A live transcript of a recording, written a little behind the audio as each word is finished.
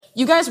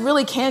you guys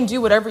really can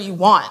do whatever you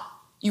want.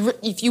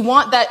 If you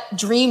want that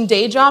dream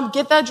day job,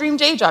 get that dream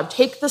day job.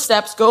 Take the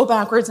steps, go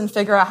backwards, and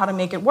figure out how to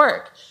make it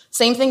work.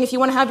 Same thing if you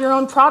want to have your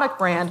own product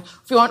brand,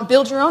 if you want to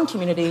build your own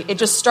community. It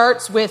just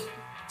starts with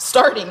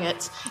starting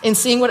it and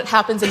seeing what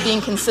happens and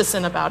being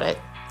consistent about it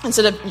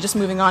instead of just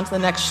moving on to the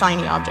next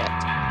shiny object.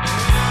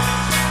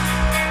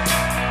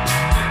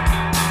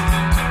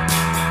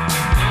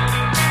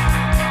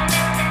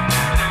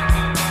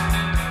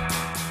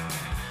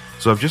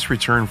 So I've just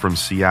returned from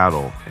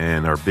Seattle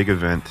and our big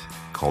event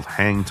called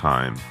Hang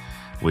Time,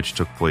 which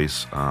took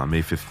place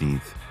May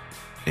 15th.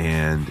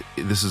 And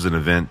this is an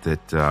event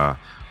that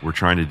we're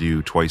trying to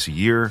do twice a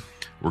year.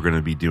 We're going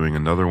to be doing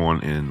another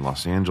one in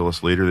Los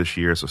Angeles later this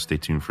year, so stay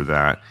tuned for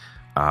that.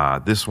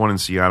 This one in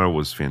Seattle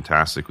was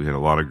fantastic. We had a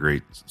lot of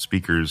great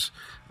speakers,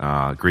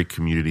 great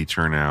community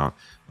turnout,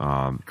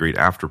 great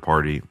after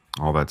party,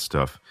 all that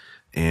stuff.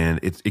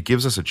 And it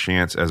gives us a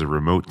chance as a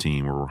remote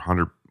team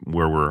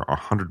where we're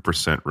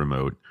 100%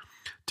 remote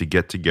to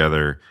get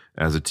together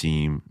as a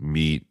team,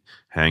 meet,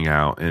 hang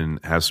out, and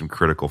have some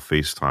critical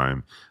face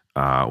time,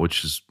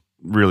 which is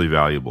really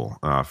valuable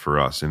for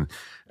us. And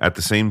at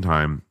the same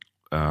time,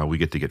 we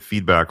get to get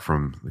feedback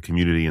from the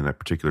community in that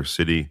particular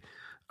city.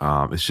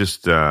 It's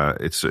just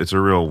it's a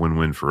real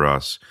win-win for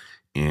us,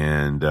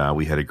 and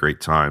we had a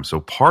great time. So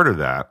part of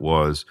that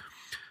was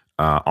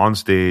on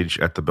stage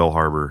at the Bell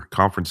Harbor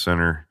Conference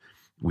Center.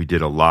 We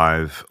did a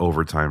live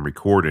overtime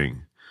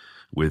recording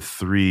with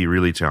 3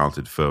 really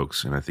talented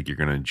folks, and I think you're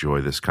going to enjoy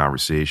this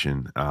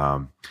conversation.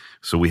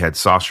 So we had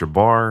Sasha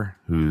Barr,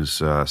 who's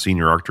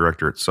Senior Art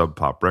Director at Sub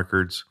Pop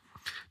Records,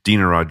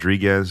 Dina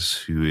Rodriguez,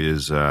 who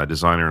is a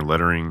designer and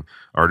lettering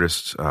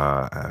artist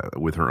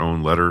with her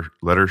own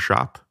letter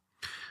shop,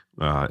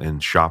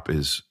 and shop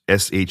is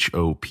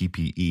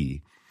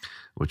SHOPPE,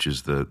 which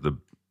is the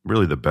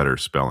really the better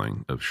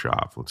spelling of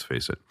shop, let's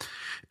face it.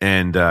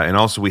 And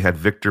also we had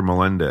Victor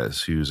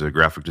Melendez, who's a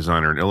graphic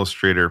designer and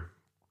illustrator.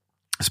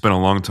 Spent a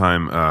long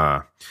time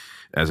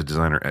as a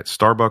designer at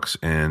Starbucks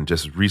and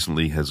just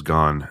recently has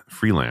gone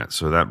freelance.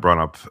 So that brought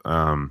up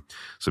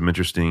some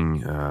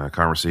interesting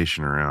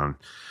conversation around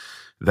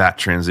that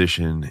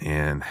transition,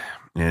 and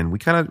we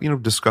kind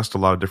of discussed a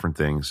lot of different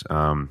things,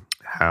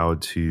 how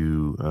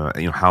to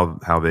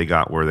how they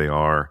got where they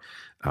are,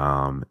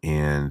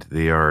 and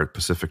they are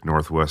Pacific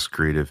Northwest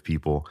creative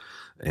people,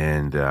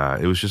 and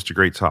it was just a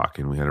great talk,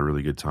 and we had a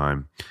really good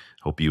time.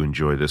 Hope you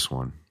enjoy this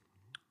one.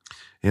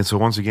 And so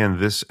once again,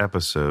 this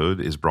episode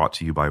is brought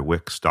to you by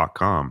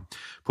Wix.com.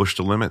 Push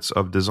the limits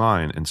of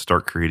design and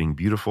start creating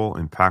beautiful,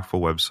 impactful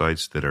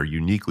websites that are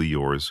uniquely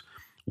yours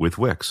with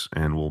Wix.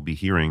 And we'll be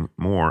hearing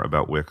more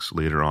about Wix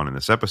later on in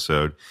this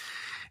episode.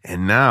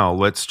 And now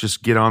let's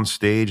just get on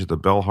stage at the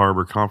Bell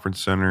Harbor Conference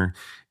Center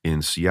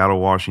in Seattle,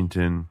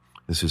 Washington.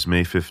 This is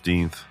May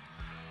 15th.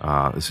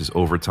 This is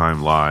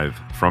Overtime Live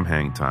from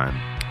Hang Time.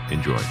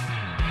 Enjoy.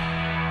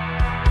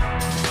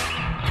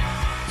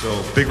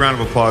 So, big round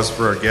of applause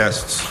for our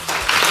guests.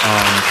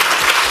 I'm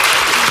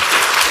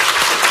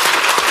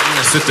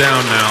going to sit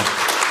down now.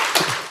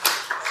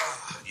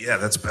 Yeah,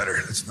 that's better.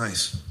 That's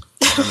nice.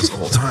 I've done this the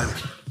whole time.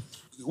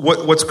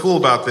 What's cool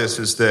about this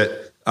is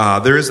that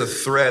there is a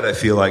thread, I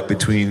feel like,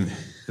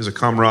 there's a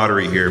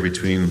camaraderie here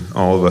between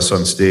all of us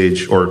on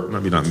stage, or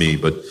maybe not me,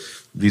 but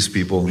these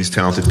people, these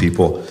talented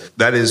people.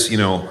 That is,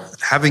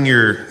 having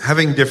your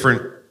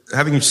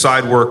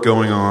side work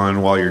going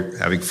on while you're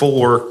having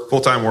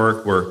full-time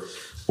work, or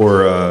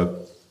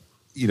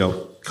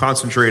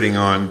concentrating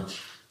on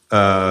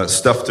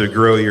stuff to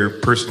grow your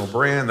personal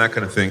brand, that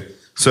kind of thing.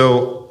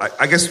 So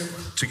I guess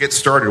to get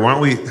started, why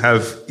don't we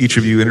have each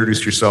of you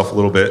introduce yourself a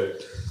little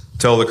bit,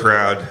 tell the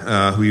crowd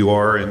who you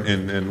are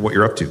and what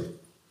you're up to. Do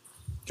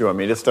you want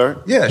me to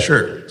start? Yeah,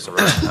 sure.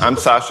 I'm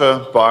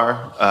Sasha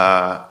Barr.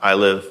 I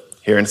live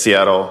here in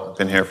Seattle. I've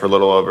been here for a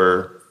little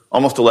over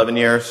almost 11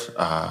 years.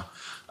 I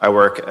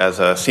work as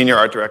a senior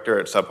art director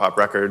at Sub Pop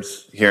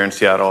Records here in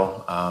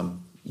Seattle.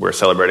 We're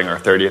celebrating our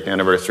 30th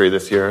anniversary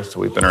this year,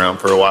 so we've been around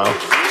for a while.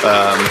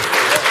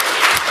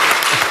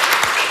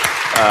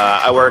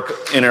 I work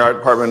in an art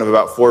department of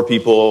about 4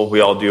 people. We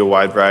all do a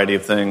wide variety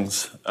of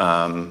things.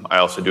 I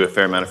also do a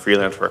fair amount of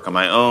freelance work on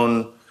my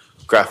own,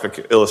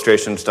 graphic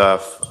illustration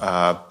stuff,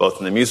 both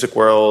in the music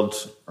world,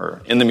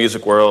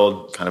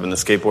 kind of in the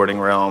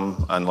skateboarding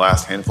realm. In the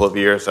last handful of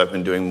years, I've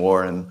been doing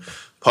more in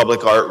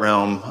public art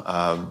realm.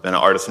 Been an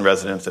artist in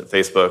residence at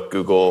Facebook,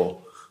 Google,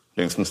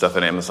 doing some stuff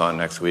at Amazon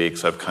next week,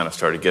 so I've kind of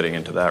started getting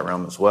into that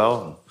realm as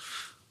well.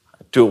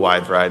 I do a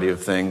wide variety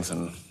of things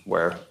and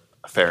wear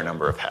a fair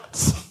number of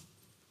hats.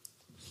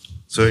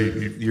 So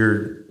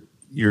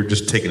you're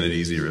just taking it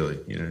easy, really.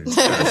 Phoning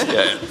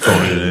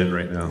it in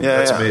right now. Yeah,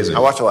 that's amazing. I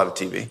watch a lot of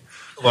TV.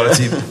 A lot of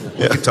TV.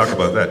 We can talk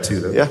about that too.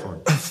 That'd be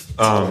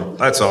fun.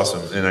 That's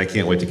awesome, and I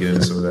can't wait to get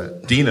into some of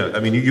that. Dina, I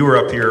mean, you were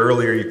up here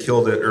earlier. You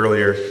killed it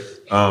earlier.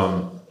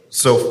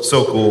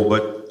 So cool,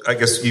 but I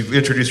guess you've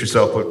introduced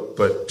yourself,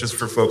 but just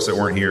for folks that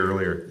weren't here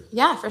earlier.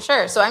 Yeah, for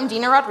sure. So I'm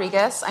Dina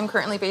Rodriguez. I'm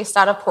currently based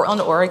out of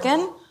Portland,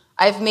 Oregon.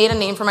 I've made a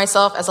name for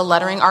myself as a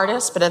lettering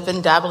artist, but I've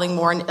been dabbling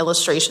more in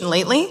illustration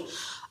lately.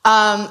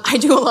 I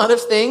do a lot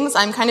of things.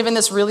 I'm kind of in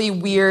this really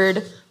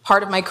weird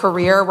part of my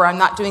career where I'm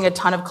not doing a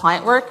ton of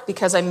client work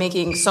because I'm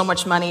making so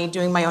much money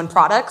doing my own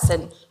products,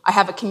 and I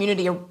have a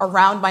community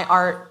around my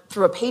art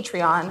through a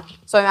Patreon.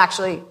 So I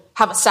actually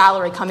have a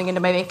salary coming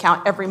into my bank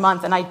account every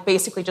month, and I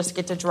basically just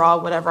get to draw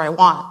whatever I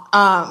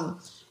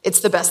want. It's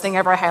the best thing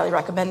ever. I highly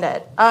recommend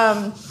it.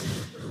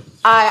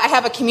 I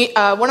have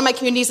one of my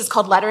communities is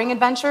called Lettering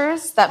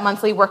Adventures, that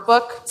monthly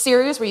workbook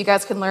series where you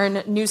guys can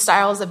learn new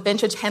styles of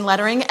vintage hand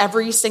lettering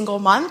every single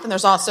month. And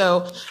there's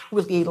also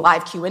will be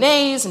live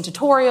Q&As and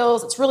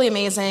tutorials. It's really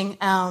amazing.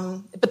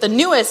 But the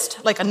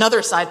newest, like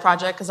another side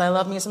project, because I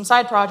love me some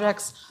side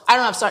projects. I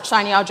don't have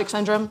shiny object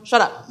syndrome. Shut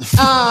up.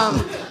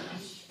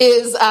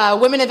 Is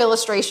Women of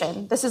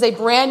Illustration. This is a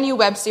brand new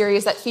web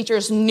series that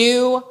features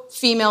new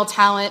female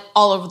talent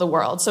all over the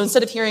world. So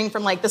instead of hearing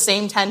from like the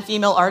same 10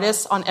 female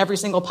artists on every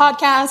single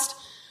podcast,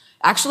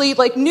 actually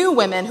like new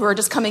women who are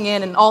just coming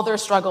in and all their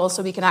struggles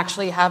so we can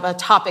actually have a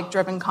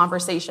topic-driven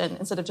conversation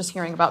instead of just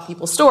hearing about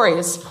people's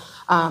stories.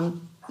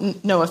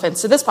 No offense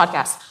to this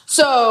podcast.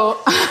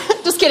 So,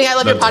 just kidding, I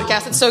love your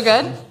podcast. It's so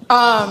good.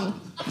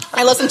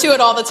 I listen to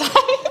it all the time.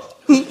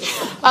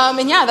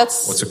 And yeah,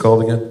 that's... What's it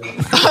called again?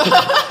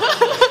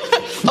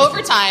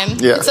 Overtime.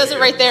 Yeah. It says it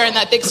right there in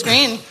that big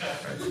screen.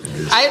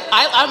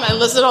 I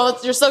listen to all.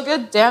 You're so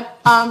good, Dan.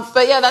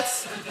 But yeah,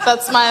 that's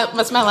my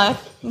life.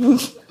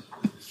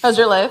 How's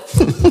your life?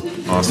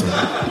 Awesome.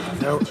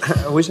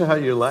 I wish I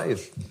had your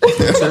life.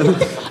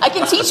 I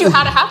can teach you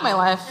how to have my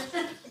life.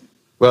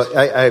 Well,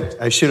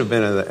 I should have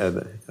been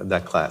at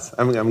that class.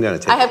 I'm going to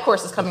take it. I have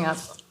courses coming up.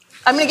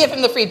 I'm going to give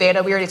him the free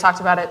beta. We already talked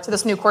about it. To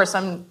this new course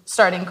I'm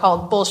starting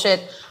called Bullshit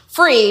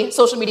Free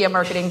Social Media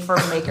Marketing for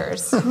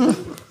Makers.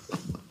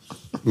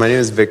 My name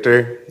is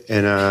Victor,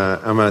 and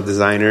I'm a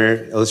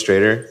designer,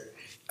 illustrator.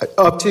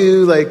 Up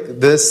to like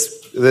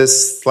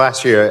this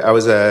last year, I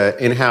was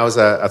in-house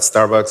at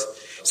Starbucks.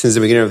 Since the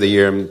beginning of the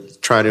year, I'm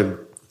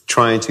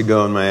trying to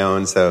go on my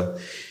own. So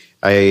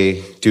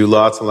I do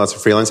lots and lots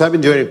of freelance. I've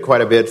been doing it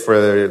quite a bit for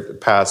the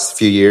past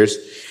few years.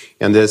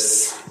 And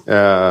this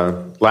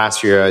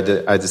last year, I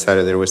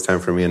decided there was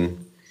time for me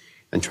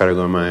and try to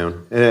go on my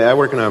own. And I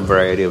work on a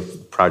variety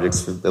of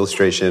projects,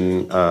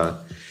 illustration,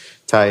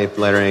 type,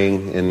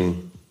 lettering,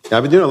 and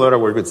I've been doing a lot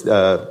of work with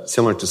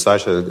similar to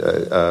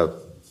Sasha,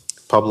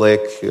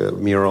 public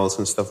murals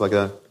and stuff like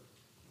that.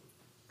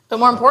 But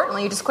more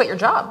importantly, you just quit your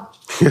job.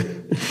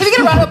 If you get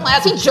a round of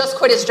applause, he just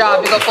quit his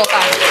job to go full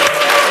time.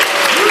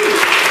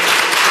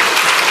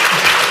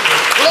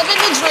 Living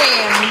the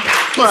dream.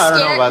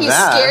 He's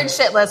scared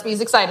shitless, but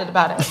he's excited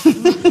about it.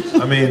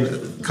 I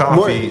mean,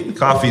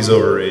 coffee's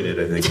overrated,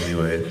 I think,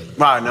 anyway.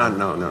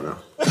 No.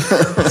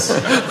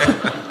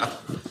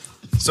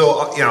 So,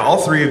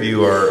 all three of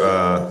you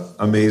are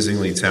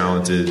amazingly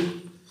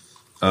talented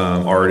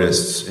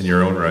artists in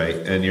your own right,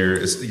 and you're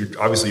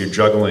obviously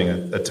juggling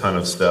a ton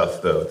of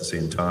stuff though at the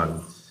same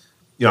time.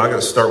 I got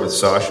to start with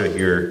Sasha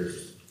here.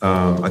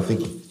 I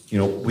think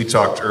we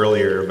talked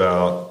earlier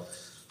about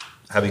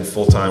having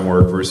full-time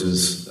work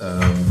versus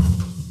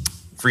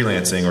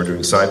freelancing or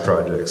doing side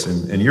projects,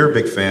 and you're a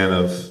big fan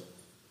of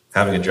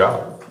having a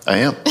job. I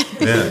am.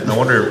 Yeah, I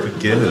wonder if we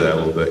could get into that a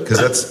little bit, because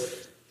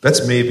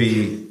that's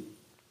maybe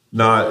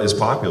not as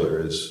popular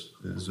as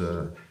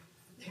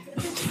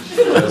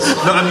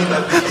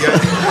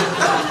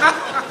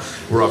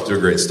we're off to a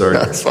great start.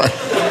 That's fine.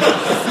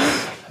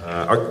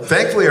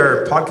 Thankfully,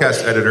 our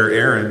podcast editor,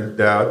 Aaron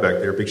Dowd, back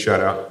there, big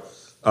shout out,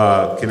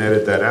 can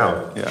edit that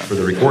out for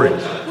the recording.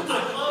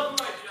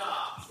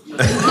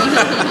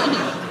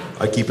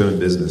 I keep him in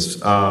business.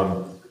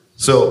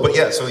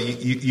 So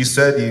you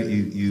said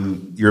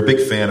you're a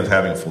big fan of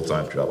having a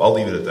full-time job. I'll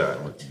leave it at that.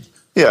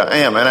 Yeah, I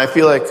am, and I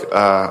feel like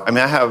I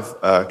have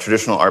a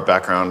traditional art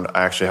background.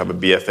 I actually have a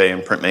BFA in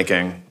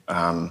printmaking.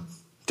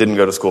 Didn't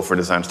go to school for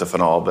design stuff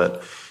at all,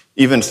 but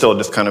even still,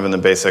 just kind of in the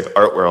basic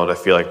art world, I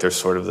feel like there's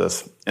sort of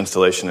this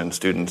installation in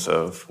students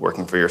of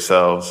working for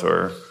yourselves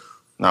or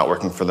not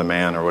working for the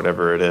man or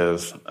whatever it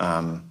is,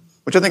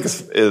 which I think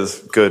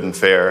is good and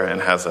fair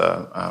and has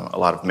a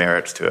lot of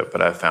merits to it.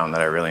 But I've found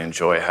that I really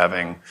enjoy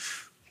having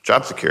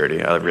job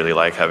security. I really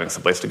like having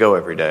someplace to go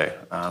every day.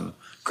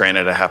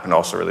 Granted, I happen to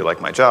also really like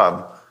my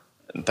job.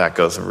 That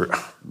goes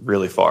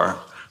really far.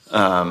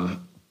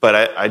 But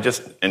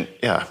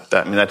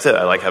that's it.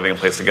 I like having a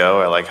place to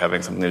go. I like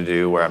having something to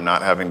do where I'm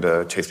not having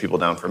to chase people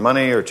down for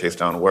money or chase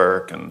down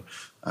work. And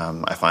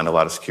I find a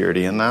lot of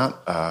security in that.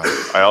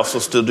 I also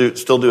still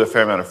do a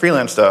fair amount of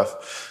freelance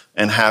stuff.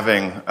 And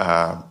having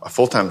a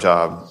full-time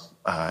job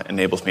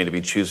enables me to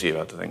be choosy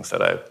about the things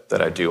that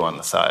I do on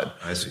the side.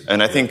 I see.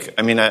 And I think,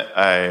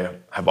 I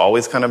have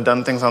always kind of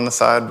done things on the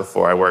side.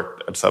 Before I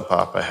worked at Sub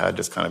Pop, I had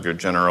just kind of your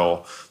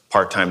general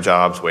part-time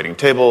jobs, waiting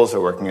tables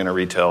or working in a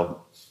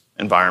retail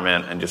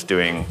environment and just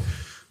doing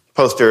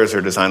posters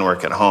or design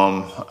work at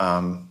home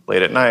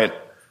late at night.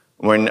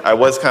 When I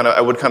would kind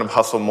of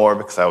hustle more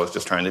because I was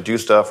just trying to do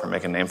stuff or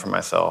make a name for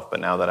myself. But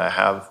now that I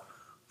have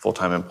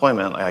full-time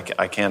employment,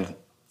 I can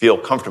feel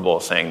comfortable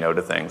saying no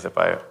to things if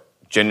I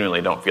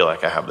genuinely don't feel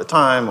like I have the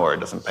time or it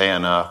doesn't pay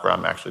enough or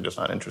I'm actually just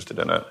not interested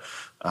in it.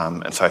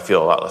 And so I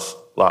feel a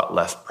lot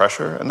less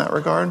pressure in that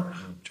regard,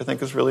 which I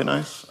think is really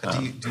nice.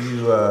 Do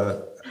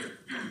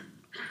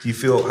you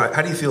feel,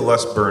 how do you feel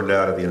less burned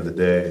out at the end of the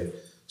day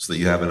so that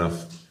you have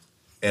enough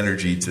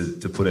energy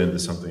to put into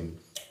something?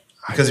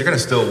 Because you're kind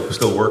of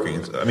still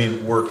working. I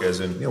mean, work as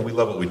in, we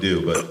love what we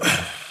do, but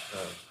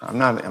I'm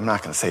not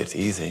going to say it's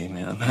easy,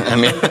 man. I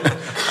mean,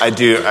 I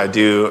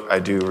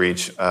do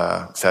reach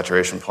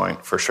saturation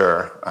point for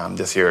sure.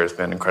 This year has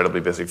been incredibly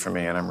busy for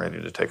me, and I'm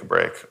ready to take a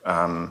break.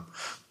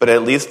 But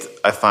at least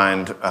I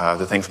find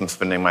the things I'm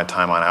spending my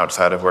time on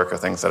outside of work are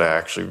things that I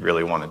actually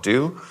really want to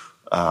do.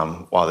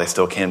 While they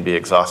still can be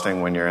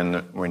exhausting when you're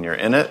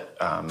in it,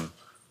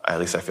 at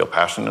least I feel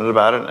passionate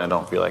about it, and I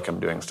don't feel like I'm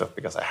doing stuff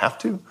because I have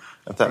to.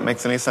 If that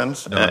makes any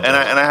sense. No, and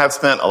I have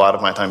spent a lot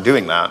of my time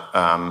doing that.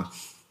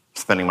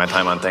 Spending my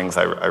time on things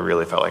I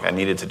really felt like I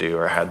needed to do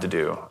or had to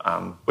do,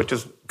 which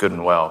is good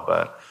and well,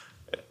 but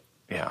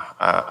yeah,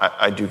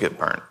 I do get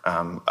burnt.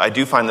 I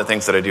do find the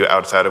things that I do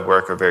outside of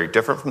work are very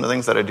different from the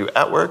things that I do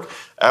at work.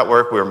 At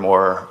work, we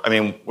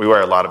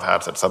wear a lot of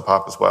hats at Sub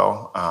Pop as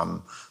well,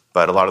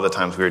 but a lot of the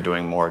times we were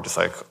doing more just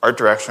like art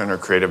direction or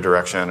creative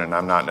direction, and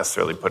I'm not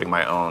necessarily putting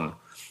my own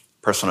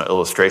personal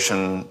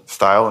illustration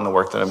style in the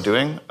work that I'm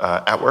doing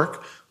at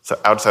work. So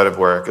outside of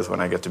work is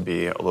when I get to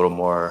be a little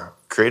more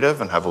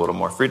creative and have a little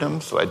more freedom.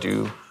 So I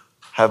do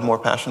have more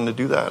passion to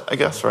do that, I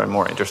guess, or I'm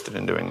more interested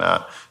in doing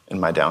that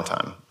in my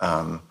downtime.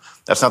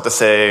 That's not to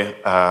say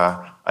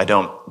I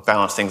don't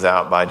balance things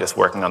out by just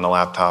working on the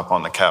laptop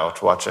on the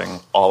couch, watching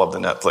all of the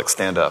Netflix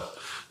stand-up.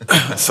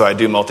 So I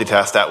do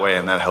multitask that way,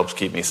 and that helps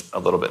keep me a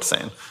little bit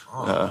sane.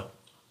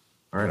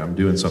 All right, I'm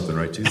doing something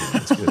right too.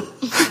 That's good.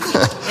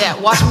 Yeah,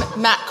 watch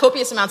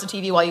copious amounts of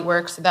TV while you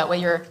work, so that way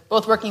you're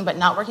both working but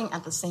not working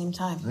at the same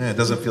time. Yeah, it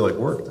doesn't feel like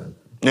work then.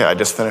 Yeah, I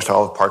just finished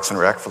all of Parks and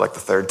Rec for like the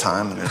third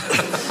time, and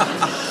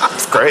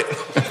it's great.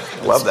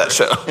 I love that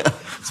show.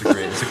 It's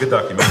a good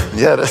documentary.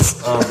 Yeah, it is.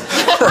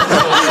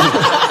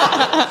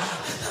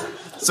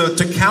 So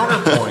to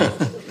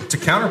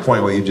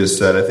counterpoint what you just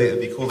said, I think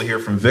it'd be cool to hear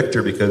from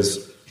Victor,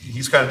 because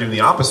he's kind of doing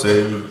the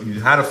opposite. He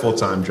had a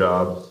full-time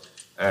job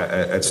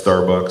at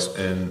Starbucks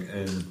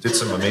and did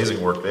some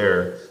amazing work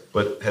there,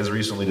 but has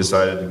recently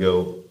decided to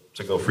go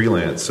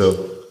freelance.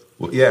 So,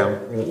 yeah,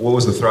 what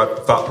was the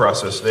thought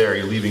process there?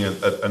 You're leaving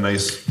a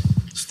nice,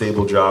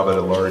 stable job at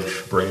a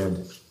large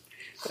brand.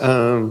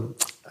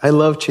 I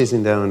love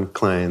chasing down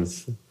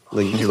clients.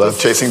 You love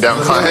chasing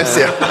down clients,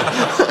 yeah.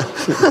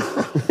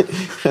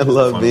 I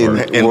love being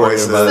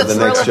worried about the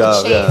next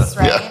job. Chase,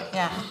 right?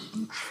 Yeah.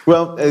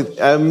 Well,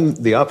 I'm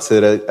the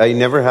opposite. I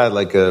never had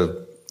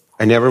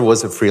I never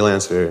was a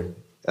freelancer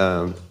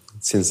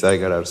since I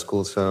got out of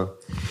school. So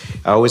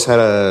I always had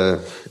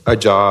a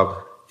job.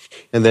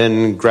 And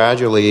then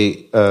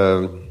gradually,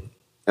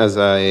 as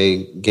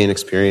I gained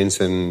experience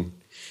and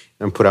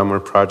put out more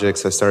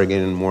projects, I started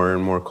getting more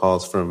and more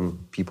calls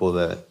from people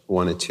that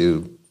wanted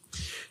to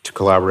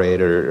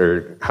collaborate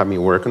or have me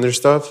work on their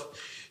stuff.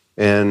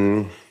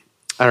 And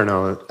I don't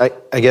know,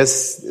 I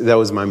guess that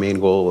was my main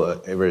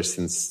goal ever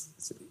since,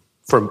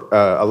 for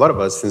a lot of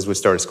us, since we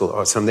started school.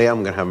 Oh, someday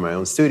I'm going to have my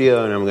own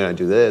studio and I'm going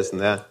to do this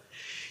and that.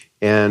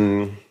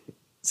 And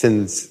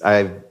since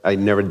I'd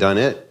never done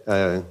it,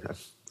 I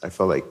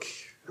felt like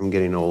I'm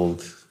getting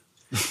old.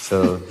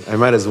 So I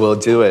might as well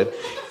do it.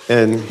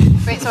 And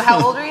wait, so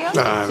how old are you?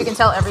 So you can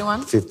tell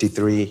everyone.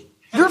 53.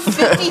 You're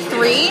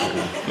 53?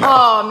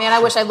 Oh, man, I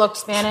wish I looked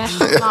Spanish.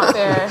 It's not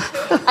fair.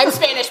 I'm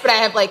Spanish, but I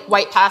have,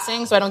 white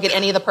passing, so I don't get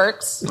any of the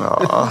perks.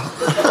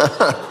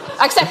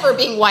 Except for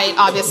being white,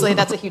 obviously.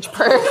 That's a huge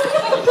perk.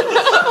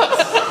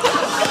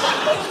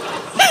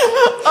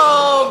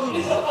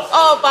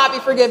 Oh, Bobby,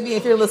 forgive me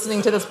if you're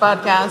listening to this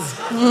podcast.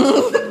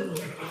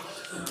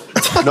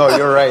 No,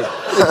 you're right.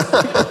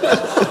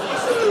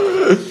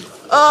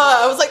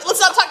 I was like, let's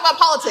not talk about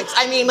politics.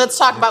 I mean, let's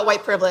talk about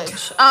white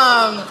privilege.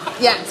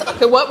 Yeah.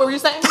 Okay, what were you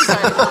saying?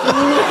 Sorry.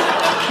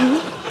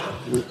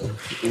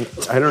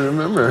 I don't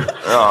remember.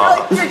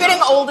 You're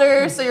getting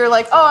older, so you're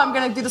like, oh, I'm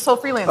going to do this whole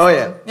freelance thing.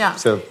 Yeah. Yeah.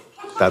 So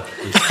that's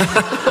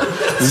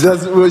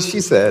what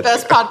she said.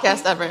 Best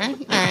podcast ever. All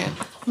right.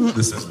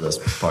 This is the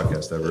best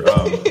podcast ever.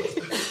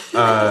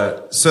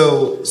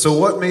 So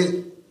what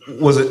made...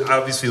 Was it,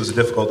 obviously it was a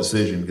difficult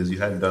decision because you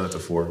hadn't done it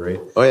before, right?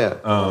 Oh, yeah.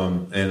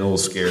 And a little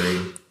scary.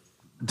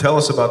 Tell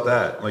us about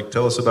that.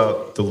 Tell us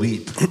about the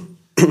leap.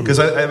 Because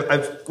I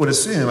would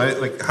assume,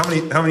 how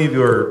many of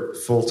you are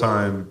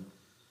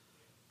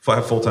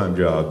have full-time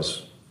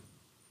jobs?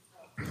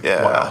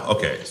 Yeah. Wow.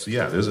 Okay. So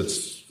yeah,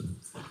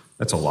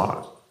 that's a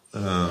lot.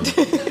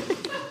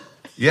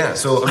 Yeah.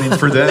 So I mean,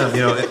 for them,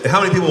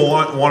 how many people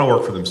want to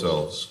work for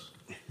themselves?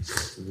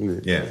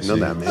 Yeah. Not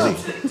that many.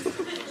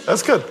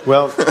 That's good.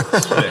 Well,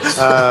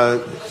 I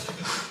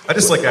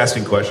just like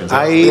asking questions.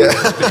 I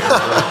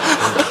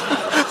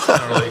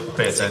don't really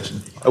pay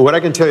attention. What I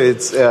can tell you,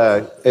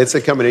 it's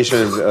a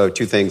combination of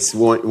two things.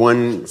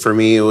 One for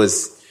me, it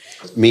was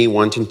me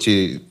wanting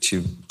to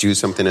do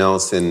something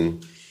else,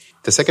 and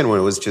the second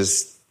one was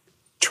just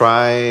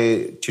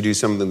try to do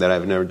something that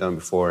I've never done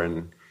before.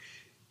 And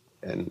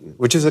and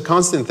which is a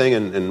constant thing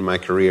in my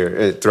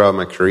career, throughout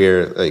my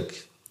career,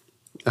 like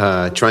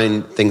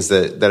trying things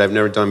that I've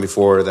never done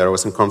before, that I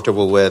wasn't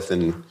comfortable with,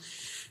 and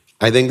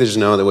I think there's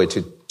no other way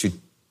to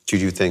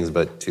do things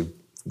but to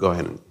go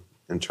ahead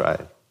and try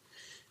it.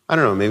 I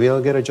don't know, maybe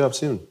I'll get a job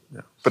soon.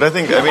 Yeah. But I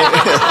think, I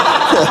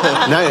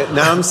mean...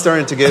 now I'm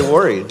starting to get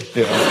worried.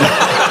 Yeah.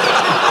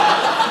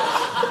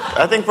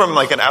 I think from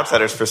like an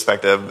outsider's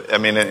perspective, I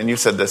mean, and you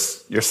said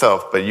this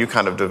yourself, but you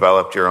kind of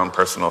developed your own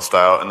personal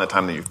style in the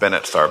time that you've been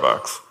at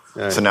Starbucks.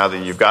 Right. So now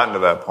that you've gotten to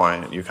that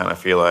point, you kind of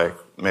feel like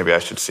maybe I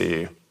should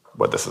see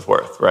what this is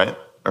worth, right?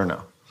 Or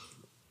no?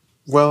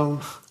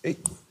 Well, I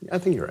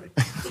think you're right.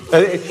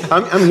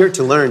 I'm here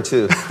to learn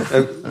too.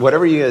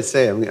 Whatever you guys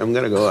say, I'm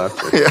going to go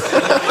after it. Yeah.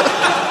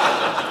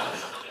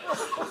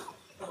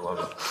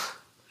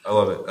 I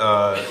love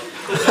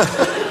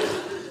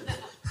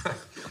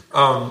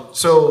it.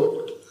 So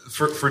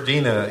for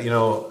Dina, you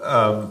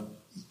know,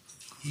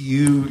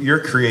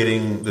 you're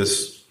creating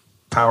this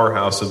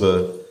powerhouse of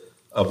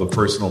a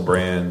personal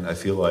brand, I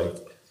feel like,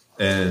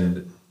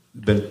 and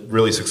been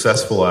really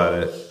successful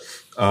at it.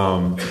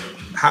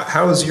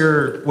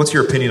 What's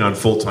your opinion on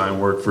full-time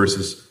work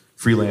versus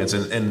freelance?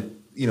 And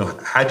you know,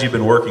 had you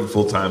been working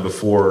full-time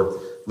before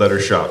Letter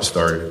Shop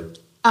started?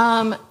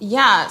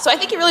 Yeah, so I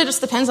think it really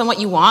just depends on what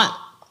you want,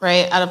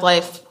 right, out of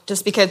life.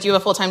 Just because you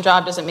have a full-time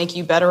job doesn't make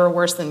you better or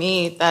worse than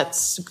me.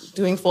 That's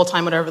doing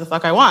full-time whatever the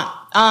fuck I want.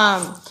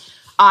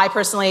 I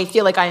personally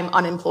feel like I am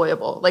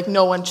unemployable. Like,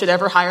 no one should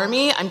ever hire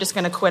me. I'm just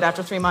going to quit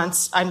after 3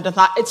 months.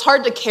 It's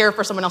hard to care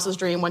for someone else's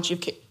dream once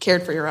you've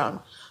cared for your own.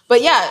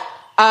 But yeah,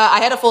 I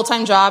had a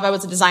full-time job. I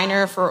was a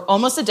designer for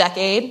almost a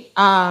decade,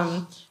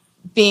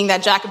 being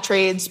that jack of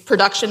trades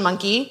production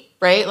monkey,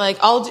 right?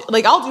 I'll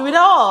do it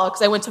all,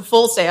 because I went to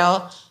Full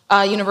Sail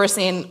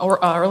University in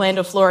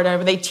Orlando, Florida,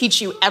 where they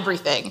teach you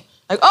everything.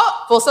 Like,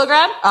 oh, Full Sail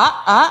grad?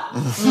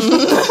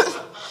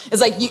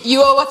 It's like,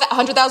 you owe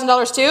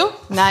 $100,000 too?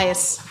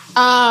 Nice.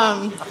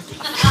 God,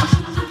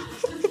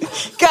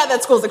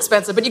 that school's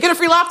expensive, but you get a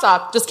free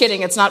laptop. Just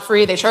kidding, it's not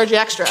free. They charge you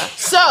extra.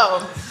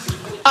 So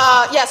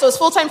it was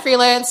full-time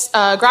freelance,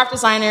 graphic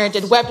designer,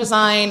 did web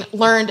design,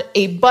 learned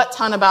a butt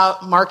ton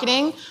about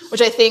marketing,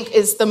 which I think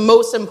is the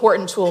most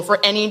important tool for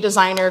any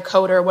designer,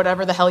 coder,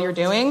 whatever the hell you're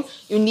doing.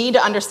 You need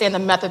to understand the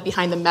method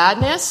behind the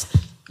madness.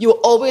 You will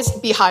always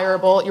be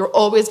hireable. You'll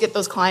always get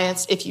those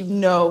clients if you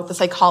know the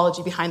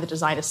psychology behind the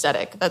design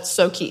aesthetic. That's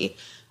so key.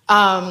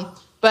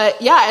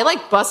 But yeah, I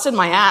busted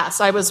my ass.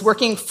 I was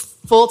working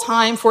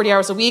full-time, 40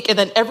 hours a week, and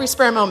then every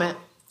spare moment,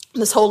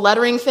 this whole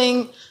lettering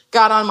thing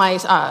got on my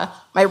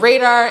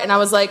radar, and I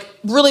was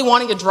really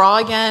wanting to draw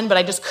again, but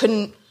I just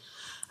couldn't.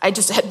 I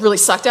just had really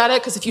sucked at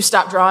it, because if you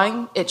stop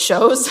drawing, it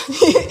shows,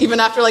 even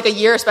after a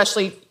year,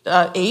 especially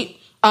 8.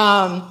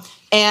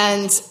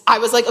 And I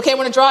was like, okay, I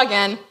want to draw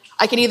again.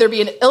 I can either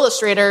be an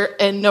illustrator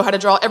and know how to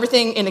draw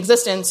everything in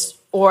existence,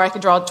 or I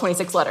could draw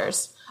 26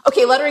 letters.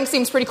 Okay, lettering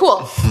seems pretty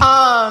cool.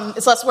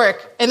 It's less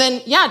work. And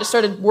then, I just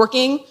started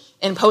working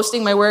and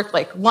posting my work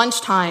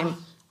lunchtime.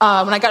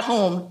 When I got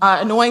home,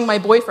 annoying my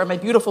boyfriend, my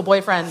beautiful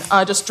boyfriend,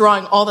 just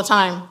drawing all the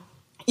time,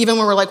 even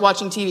when we're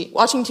watching TV.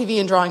 Watching TV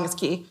and drawing is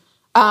key.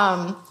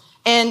 And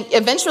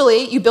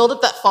eventually, you build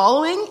up that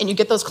following, and you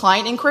get those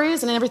client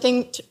inquiries, and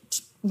everything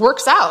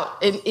works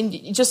out.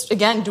 And just,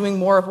 again, doing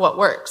more of what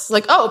works.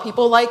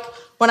 People like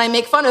when I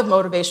make fun of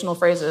motivational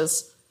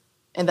phrases,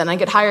 and then I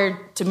get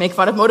hired to make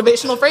fun of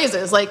motivational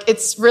phrases.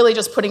 It's really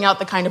just putting out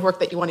the kind of work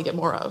that you want to get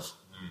more of.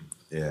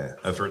 Yeah,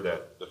 I've heard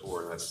that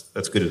before.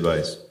 That's good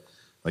advice.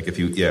 If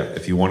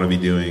you want to be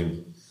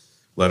doing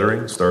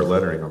lettering, start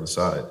lettering on the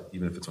side,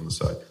 even if it's on the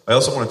side. I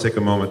also want to take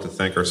a moment to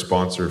thank our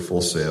sponsor,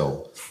 Full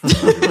Sail. Full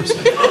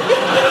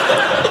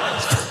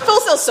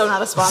Sail's so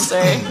not a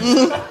sponsor.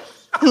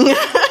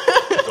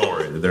 Don't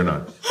worry, they're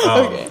not.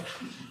 Okay.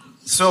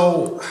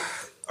 So,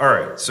 all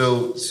right.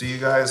 So you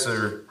guys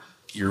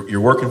you're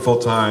working full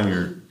time.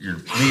 You're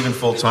leaving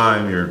full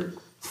time. You're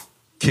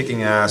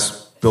kicking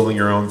ass, building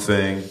your own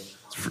thing.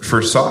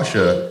 For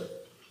Sasha,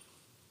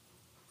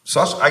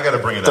 I got to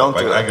bring it up.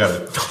 I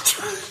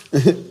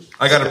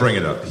got to bring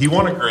it up. He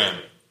won a Grammy.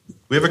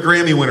 We have a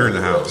Grammy winner in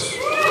the house,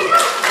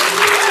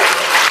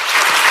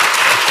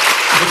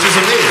 which is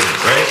amazing,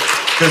 right?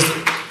 Because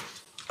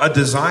a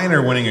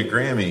designer winning a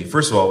Grammy.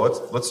 First of all,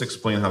 let's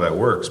explain how that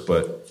works.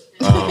 But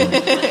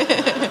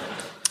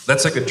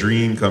that's a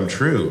dream come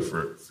true.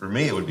 For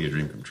me, it would be a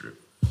dream come true.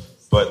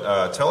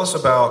 But tell us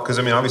about, because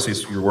obviously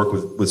it's your work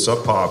with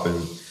Sub Pop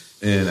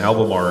and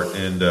album art,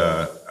 and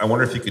I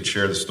wonder if you could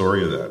share the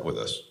story of that with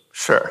us.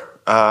 Sure.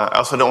 I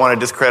also don't want to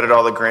discredit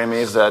all the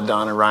Grammys that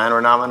Don and Ryan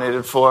were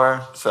nominated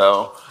for,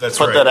 so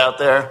put that out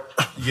there.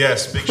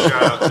 Yes, big shout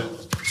out to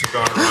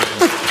Don and Ryan.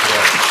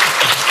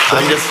 Yeah.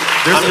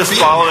 I'm just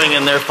following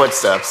in their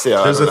footsteps.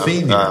 Yeah, there's a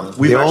theme here.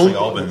 We've actually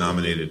all been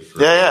nominated for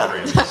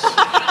Grammys.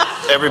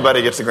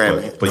 Everybody gets a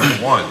Grammy. But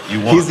you won.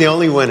 He's the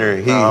only winner.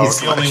 He's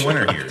the only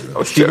winner here.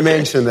 He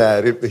mentioned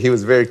that. He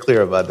was very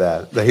clear about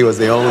that he was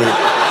the only...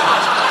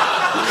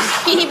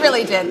 He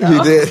really did, though.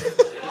 He did.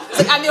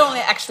 I'm the only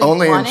actually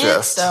won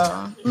it,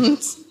 so...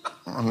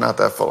 I'm not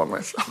that full of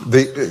myself. Do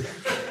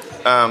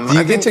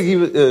you get to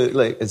give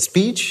a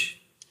speech?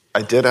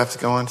 I did have to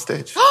go on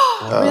stage.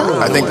 Really?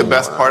 I think the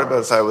best part about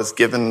it is I was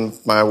given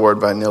my award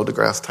by Neil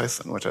deGrasse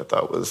Tyson, which I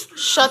thought was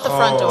Shut the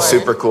front door.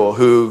 super cool,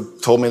 who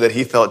told me that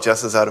he felt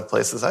just as out of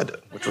place as I did,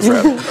 which was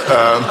rad.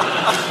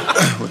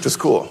 Which is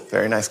cool.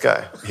 Very nice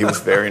guy. He was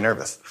very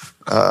nervous,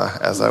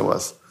 as I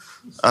was.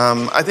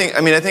 I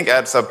think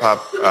at Sub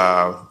Pop,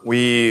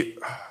 when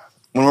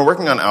we're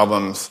working on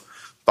albums,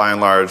 by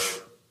and large,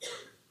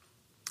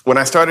 when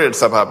I started at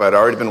Sub Pop, I'd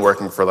already been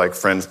working for like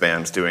friends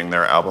bands doing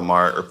their album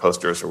art or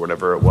posters or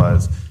whatever it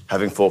was,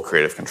 having full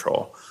creative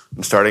control.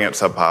 And starting at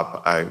Sub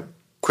Pop, I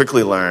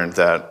quickly learned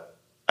that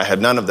I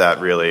had none of that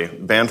really.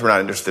 Bands were not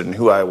interested in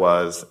who I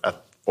was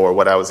or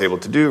what I was able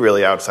to do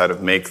really outside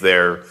of make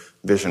their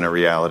vision a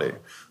reality.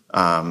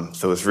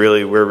 So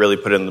we're really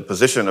put in the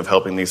position of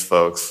helping these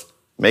folks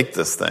make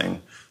this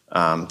thing.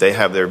 They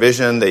have their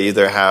vision. They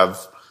either have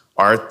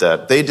art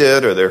that they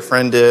did or their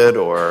friend did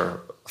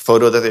or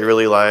photo that they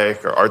really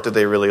like or art that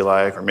they really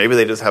like, or maybe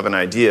they just have an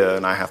idea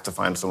and I have to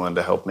find someone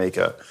to help make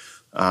it.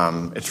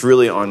 It's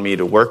really on me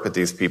to work with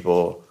these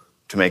people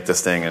to make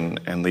this thing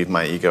and leave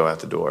my ego at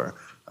the door.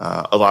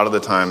 A lot of the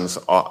times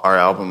our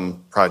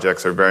album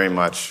projects are very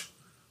much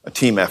a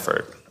team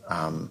effort.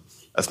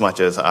 As much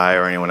as I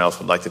or anyone else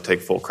would like to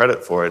take full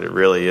credit for it, it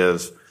really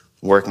is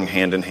working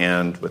hand in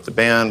hand with the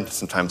band,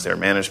 sometimes their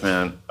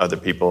management, other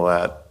people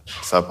at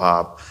Sub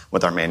Pop,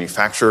 with our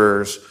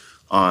manufacturers,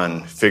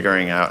 on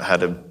figuring out how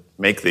to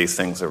make these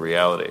things a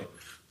reality.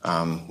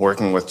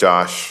 Working with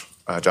Josh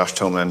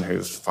Tillman,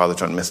 who's Father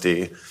John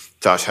Misty.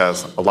 Josh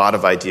has a lot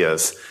of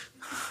ideas,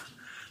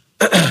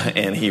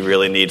 and he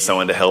really needs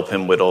someone to help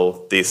him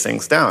whittle these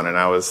things down. And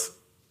I was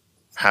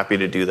happy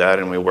to do that,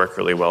 and we work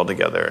really well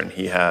together. And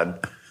he had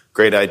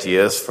great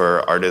ideas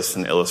for artists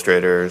and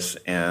illustrators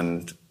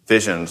and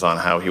visions on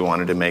how he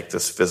wanted to make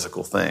this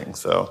physical thing.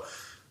 So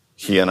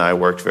he and I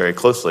worked very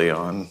closely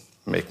on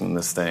making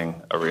this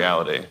thing a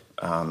reality.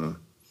 And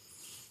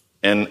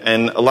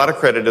a lot of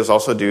credit is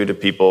also due to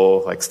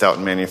people like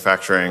Stoughton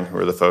Manufacturing, who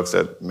are the folks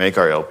that make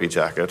our LP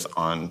jackets,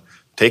 on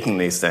taking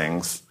these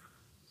things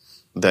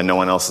that no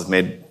one else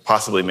has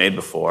possibly made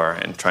before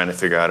and trying to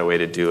figure out a way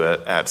to do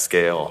it at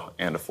scale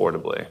and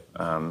affordably.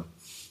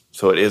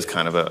 So it is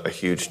kind of a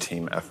huge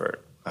team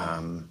effort.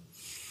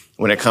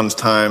 When it comes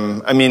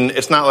time,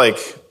 it's not like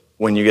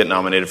when you get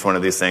nominated for one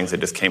of these things, it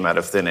just came out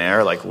of thin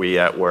air. Like we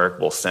at work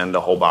will send a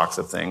whole box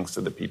of things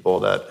to the people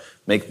that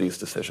make these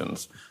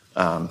decisions.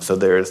 So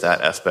there is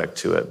that aspect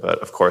to it. But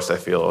of course, I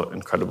feel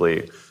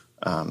incredibly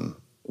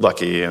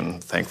lucky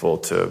and thankful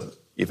to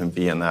even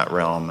be in that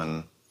realm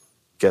and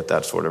get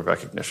that sort of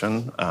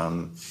recognition.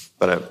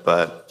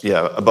 But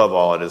yeah, above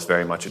all, it is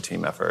very much a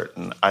team effort.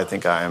 And I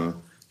think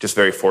I'm just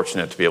very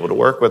fortunate to be able to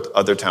work with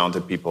other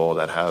talented people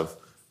that have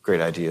great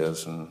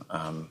ideas and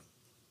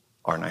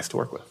are nice to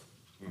work with.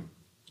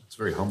 It's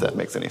very humble. If that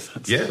makes any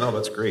sense. Yeah, no,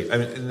 that's great.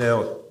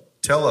 Now,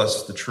 tell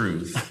us the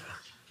truth.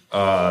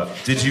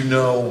 Did you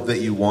know that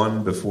you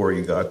won before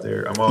you got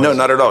there? No,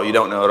 not at all. You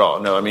don't know at all.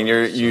 No,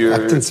 you're you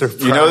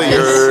know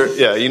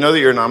that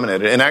you're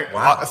nominated. And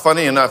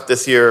funny enough,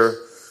 this year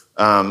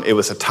it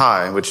was a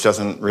tie, which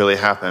doesn't really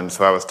happen.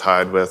 So I was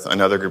tied with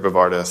another group of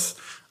artists,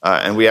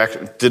 and we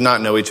actually did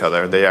not know each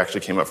other. They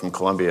actually came up from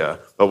Columbia,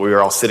 but we were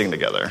all sitting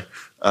together,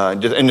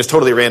 and just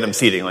totally random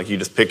seating. Like you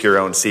just pick your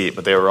own seat,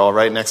 but they were all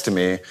right next to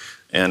me.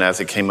 And as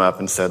it came up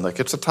and said, like,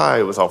 it's a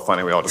tie, it was all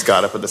funny. We all just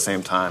got up at the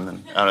same time,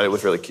 and it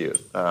was really cute.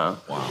 Wow.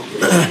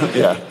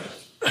 Yeah.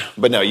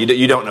 But no,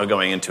 you don't know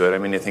going into it. I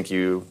think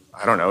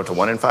it's a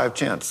 1 in 5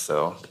 chance.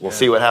 So we'll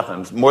see what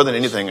happens. More than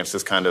anything, it's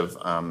just kind of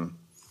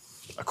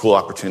a cool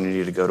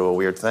opportunity to go to a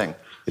weird thing.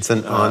 It's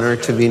an honor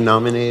to be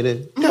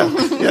nominated. Yeah,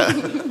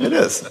 it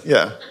is.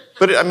 Yeah.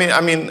 But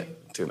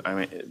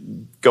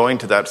going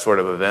to that sort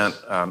of event,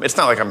 it's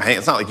not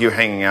like you're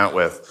hanging out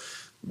with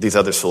these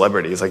other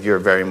celebrities. Like you're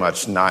very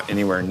much not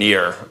anywhere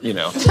near,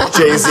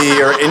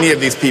 Jay-Z or any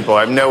of these people.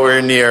 I'm nowhere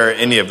near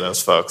any of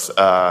those folks.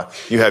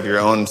 You have your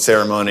own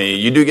ceremony.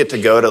 You do get to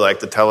go to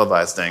like the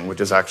televised thing, which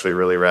is actually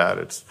really rad.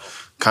 It's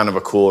kind of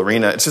a cool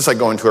arena. It's just like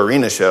going to an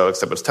arena show,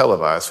 except it's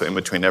televised. So in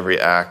between every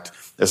act,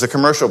 there's a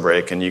commercial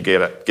break, and you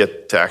get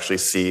to actually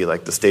see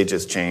like the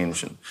stages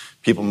change and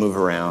people move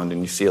around,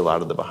 and you see a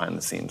lot of the behind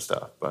the scenes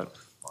stuff. But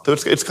so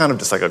it's kind of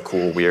just like a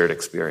cool, weird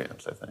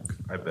experience, I think.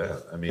 I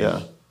bet.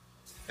 Yeah.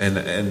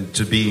 And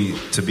to be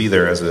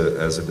there as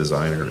a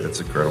designer, it's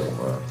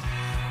incredible,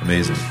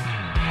 amazing.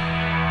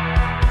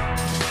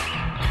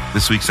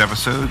 This week's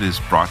episode is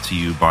brought to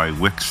you by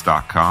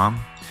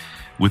Wix.com.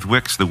 With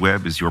Wix, the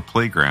web is your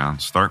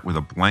playground. Start with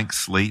a blank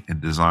slate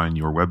and design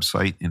your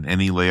website in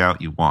any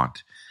layout you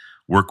want.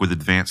 Work with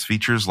advanced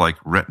features like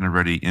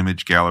Retina-ready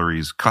image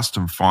galleries,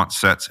 custom font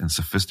sets, and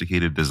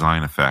sophisticated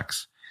design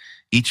effects.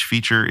 Each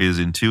feature is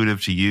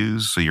intuitive to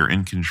use, so you're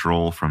in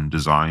control from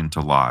design to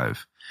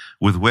live.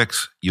 With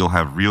Wix, you'll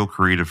have real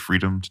creative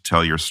freedom to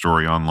tell your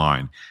story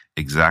online,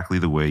 exactly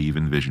the way you've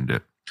envisioned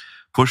it.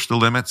 Push the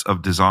limits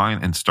of design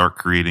and start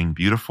creating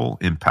beautiful,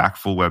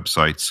 impactful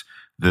websites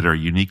that are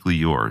uniquely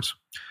yours.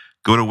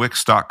 Go to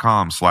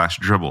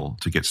Wix.com/dribble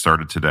to get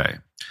started today.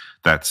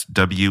 That's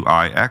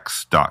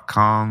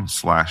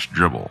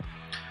Wix.com/dribble.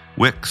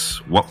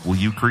 Wix, what will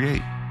you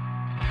create?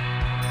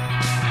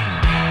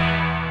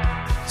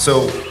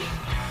 So,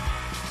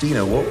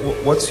 Dina,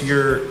 what's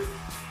your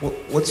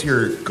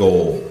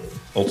goal?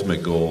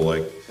 Ultimate goal?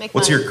 Like, Make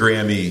what's money. your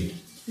Grammy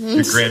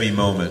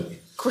moment?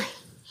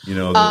 You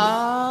know,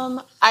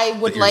 I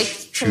would that you're like to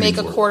shooting make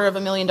for.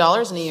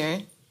 $250,000 in a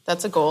year.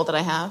 That's a goal that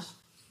I have.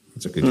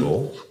 it's a good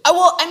goal.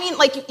 Well, I mean,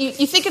 like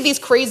you think of these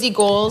crazy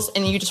goals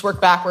and you just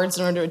work backwards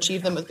in order to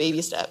achieve them with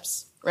baby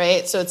steps,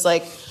 right? So it's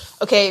like,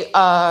 okay,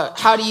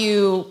 how do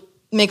you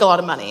make a lot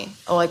of money?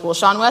 Oh, like, well,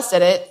 Sean West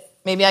did it.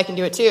 Maybe I can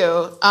do it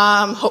too.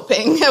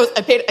 Hoping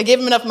I gave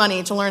him enough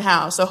money to learn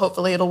how, so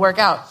hopefully it'll work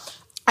out.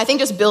 I think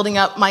just building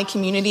up my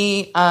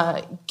community,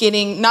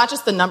 getting not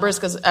just the numbers,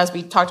 because as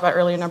we talked about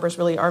earlier, numbers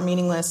really are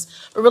meaningless,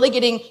 but really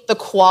getting the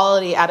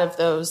quality out of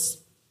those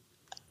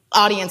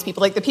audience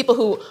people, like the people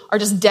who are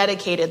just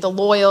dedicated, the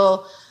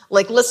loyal,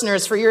 like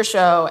listeners for your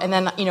show, and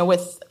then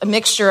with a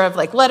mixture of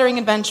like lettering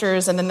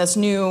adventures, and then this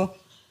new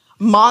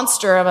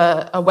monster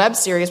of a web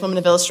series, Women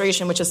of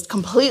Illustration, which has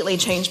completely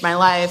changed my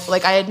life.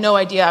 Like I had no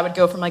idea I would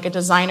go from like a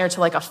designer to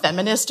like a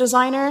feminist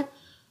designer.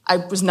 I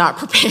was not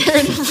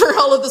prepared for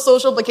all of the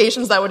social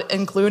implications that would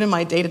include in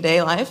my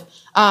day-to-day life.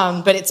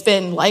 But it's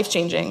been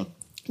life-changing,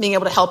 being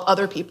able to help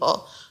other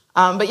people.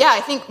 But yeah,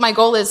 I think my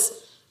goal is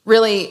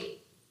really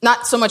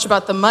not so much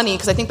about the money,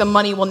 because I think the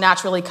money will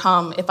naturally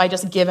come if I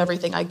just give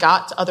everything I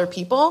got to other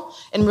people,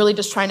 and really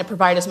just trying to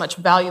provide as much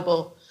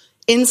valuable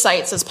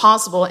insights as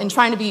possible and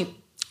trying to be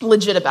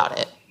legit about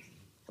it.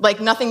 Like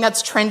nothing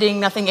that's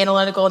trending, nothing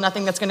analytical,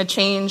 nothing that's going to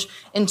change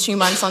in 2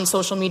 months on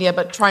social media,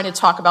 but trying to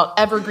talk about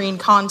evergreen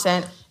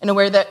content in a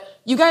way that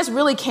you guys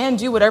really can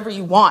do whatever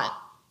you want.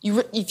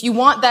 If you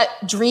want that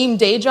dream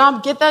day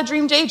job, get that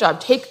dream day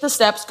job. Take the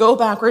steps, go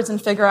backwards, and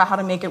figure out how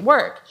to make it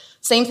work.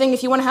 Same thing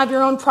if you want to have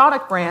your own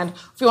product brand,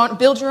 if you want to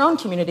build your own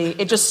community.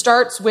 It just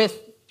starts with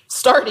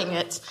starting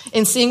it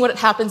and seeing what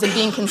happens and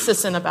being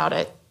consistent about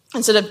it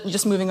instead of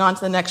just moving on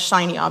to the next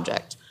shiny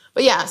object.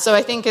 But yeah, so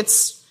I think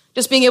it's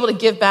just being able to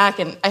give back,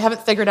 and I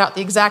haven't figured out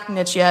the exact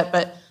niche yet,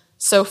 but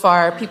so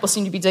far people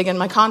seem to be digging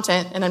my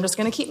content, and I'm just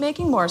going to keep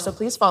making more, so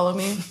please follow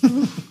me.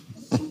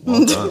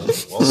 Well done.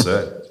 Well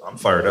said. I'm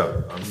fired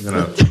up. I'm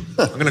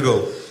gonna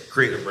go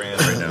create a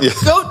brand right now.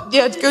 Go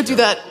do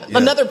that. Yeah.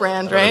 Another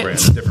brand, right?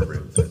 Different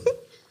brand.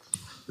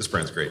 This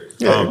brand's great.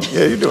 Yeah,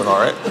 you're doing all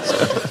right. We're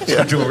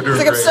doing It's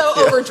like I'm great. so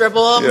over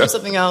dribble. I'll do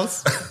something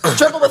else.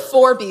 Dribble with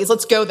 4 B's.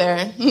 Let's go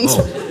there.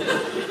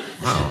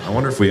 Wow, I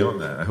wonder if we own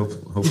that.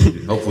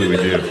 Hopefully we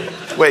do.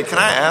 Wait, can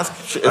I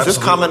ask? Is this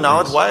common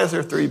knowledge? Why is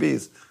there 3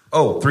 B's?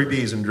 Oh, 3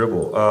 B's and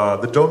Dribble.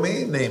 The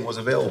domain name was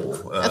available.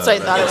 That's what I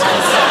thought it was.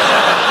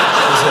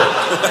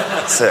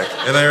 Sick.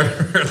 And I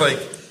remember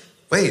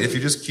wait, if you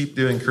just keep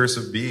doing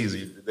cursive B's,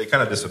 they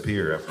kind of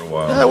disappear after a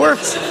while. That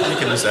works. You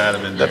can just add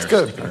them in there. That's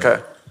good. Okay.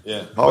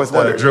 Yeah. Always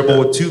wondered. Dribble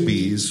with 2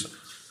 B's,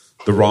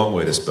 the wrong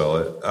way to spell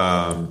it,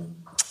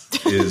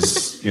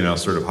 is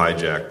sort of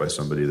hijacked by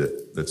somebody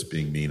that's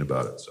being mean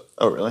about it. So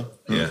Oh, really?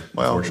 yeah.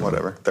 Well,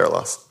 unfortunately. whatever. Their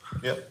loss.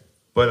 Yeah.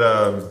 But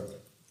that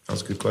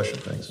was a good question.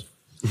 Thanks.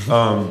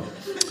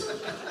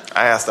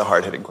 I asked the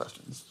hard-hitting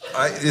questions.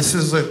 This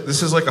is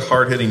like a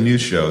hard-hitting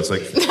news show. It's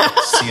like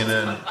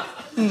CNN.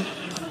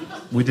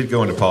 We did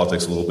go into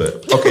politics a little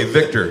bit. Okay,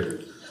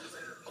 Victor,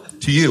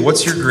 to you,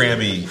 what's your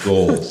Grammy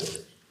goal?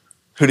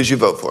 Who did you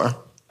vote for?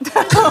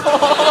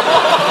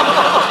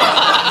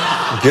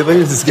 Given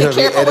this is going to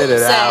be Careful what you edited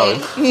say.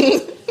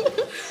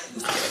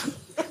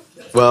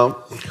 out. Well,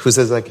 who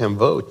says I can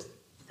vote?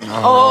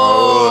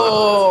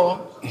 Oh,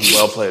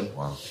 Well played.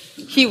 Wow.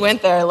 he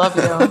went there. I love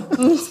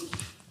you.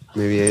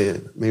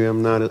 Maybe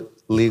I'm not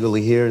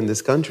legally here in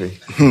this country.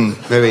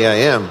 Maybe I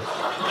am.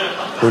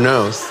 Who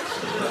knows?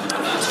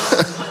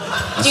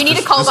 Do you need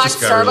to call back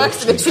this guy really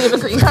Starbucks to get you a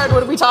green card?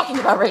 What are we talking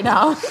about right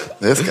now?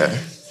 This guy.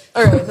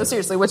 All right, no,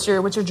 seriously, what's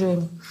your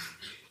dream?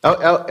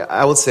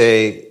 I would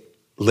say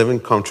living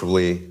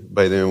comfortably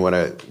by doing what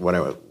I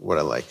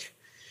like.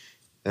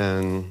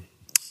 And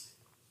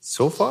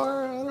so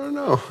far, I don't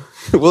know.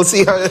 We'll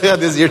see how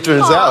this year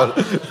turns out.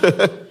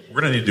 We're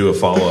going to need to do a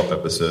follow-up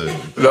episode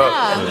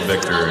Yeah. with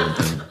Victor.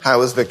 And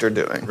How is Victor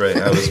doing? right,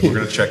 we're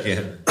going to check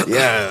in.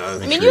 Yeah.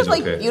 I mean, sure you have he's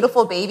like okay.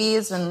 beautiful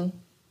babies and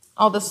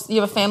all this.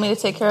 You have a family to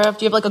take care of.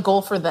 Do you have like a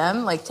goal for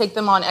them? Like take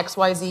them on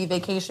XYZ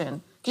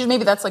vacation? Because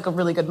maybe that's like a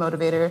really good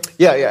motivator.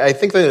 Yeah, I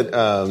think that,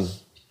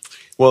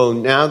 well,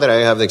 now that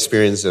I have the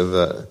experience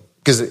of,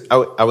 because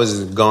I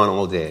was gone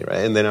all day,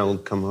 right? And then I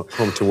would come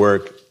home to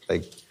work,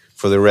 like,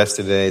 for the rest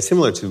of the day,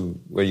 similar to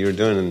what you were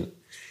doing. And,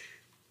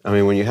 I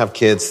mean, when you have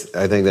kids,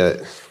 I think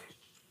that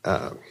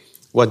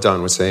what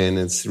Don was saying,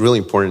 it's really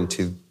important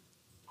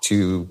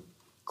to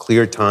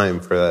clear time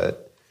for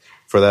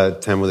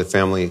that time with the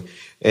family.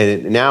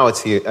 And now I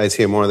see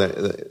it more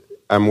that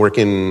I'm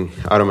working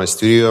out of my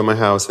studio at my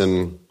house,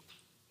 and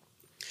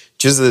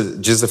just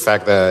the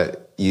fact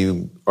that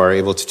you are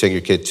able to take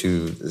your kid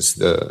to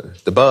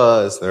the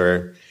bus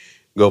or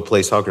go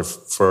play soccer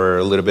for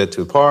a little bit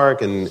to the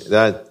park, and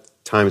that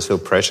time is so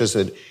precious,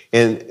 and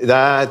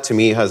that to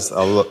me has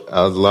a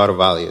lot of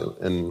value.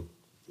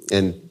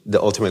 And the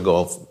ultimate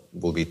goal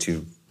will be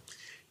to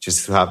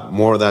just have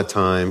more of that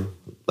time,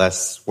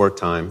 less work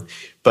time.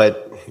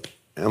 But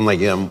I'm like,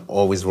 yeah, I'm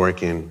always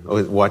working,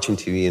 always watching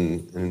TV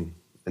and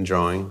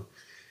drawing.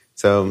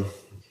 So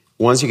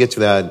once you get to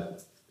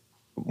that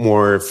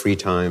more free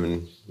time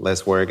and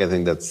less work, I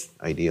think that's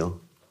ideal.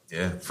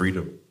 Yeah,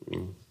 freedom.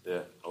 Yeah,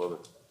 I love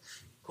it.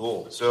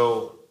 Cool.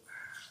 So,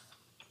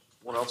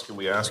 what else can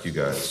we ask you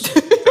guys?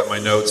 Got my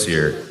notes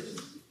here.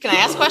 Can I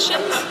ask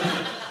questions?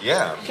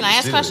 Yeah. Can I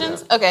ask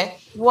questions? Yeah. Okay.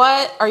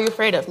 What are you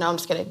afraid of? No, I'm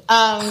just kidding.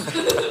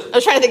 I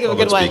was trying to think of a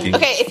good one. Speaking.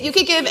 Okay, if you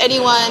could give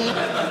anyone,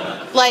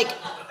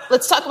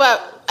 let's talk about,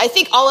 I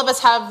think all of us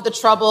have the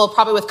trouble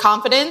probably with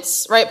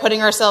confidence, right?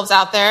 Putting ourselves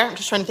out there. I'm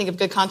just trying to think of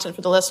good content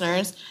for the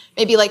listeners.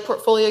 Maybe like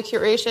portfolio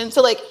curation.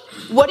 So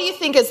what do you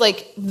think is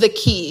the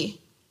key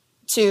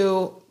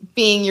to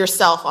being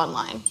yourself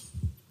online?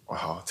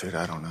 Wow, dude,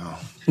 I don't know.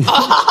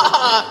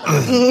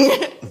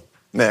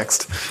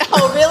 Next.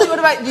 Oh, really? What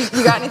about,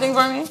 you got anything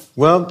for me?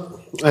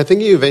 Well, I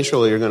think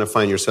eventually you're going to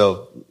find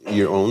yourself,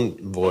 your own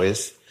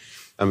voice.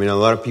 I mean, a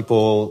lot of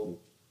people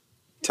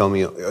tell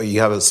me, oh, you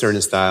have a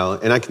certain style.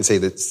 And I can say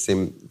the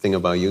same thing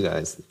about you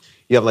guys.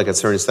 You have a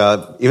certain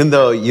style. Even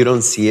though you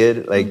don't see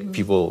it,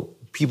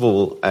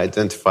 people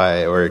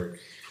identify or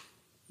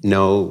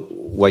know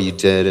what you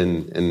did.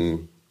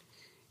 And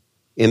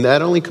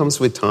that only comes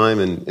with time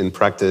and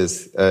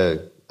practice.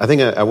 I think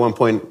at one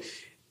point,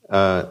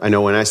 I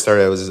know when I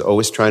started, I was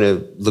always trying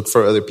to look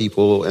for other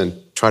people and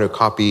try to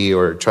copy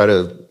or try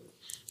to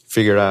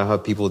figure out how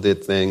people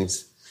did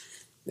things.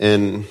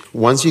 And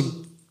once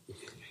you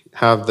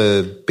have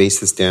the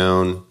basis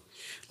down,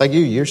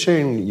 you're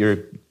sharing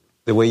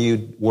the way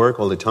you work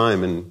all the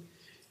time, and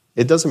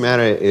it doesn't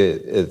matter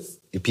if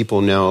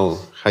people know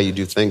how you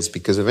do things,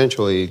 because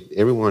eventually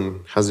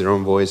everyone has their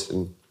own voice,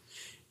 and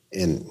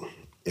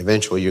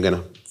eventually you're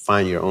going to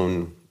find your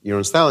own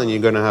style, and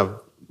you're going to have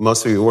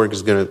most of your work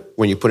is going to,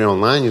 when you put it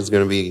online, it's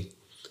going to be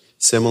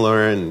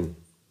similar. And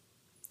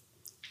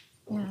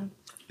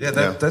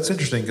that's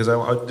interesting, because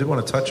I did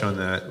want to touch on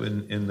that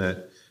in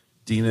that,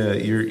 Dina,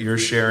 you're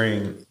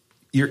sharing,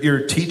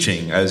 you're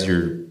teaching as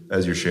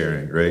you're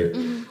sharing, right?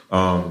 Mm-hmm.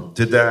 How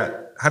did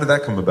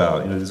that come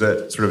about? Is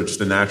that sort of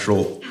just a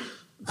natural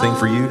thing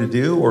for you to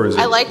do, or is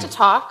it? I like to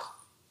talk.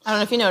 I don't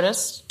know if you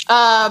noticed.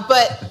 I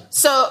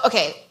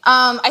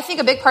think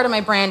a big part of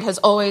my brand has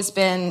always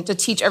been to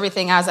teach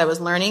everything as I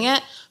was learning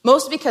it,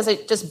 mostly because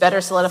it just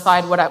better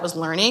solidified what I was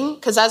learning.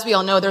 Because as we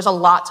all know, there's a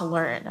lot to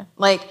learn.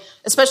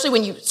 Especially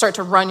when you start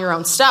to run your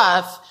own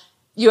stuff,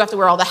 you have to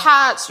wear all the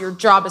hats, your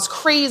job is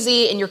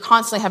crazy, and you're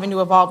constantly having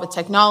to evolve with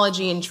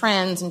technology and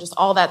trends and just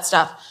all that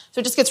stuff. So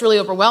it just gets really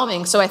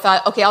overwhelming. So I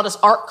thought, okay, I'll just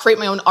create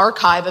my own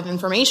archive of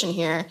information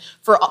here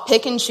for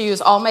pick and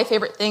choose all my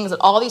favorite things that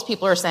all these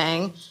people are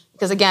saying.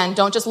 Because again,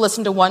 don't just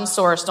listen to one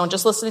source. Don't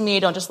just listen to me.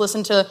 Don't just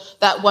listen to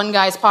that one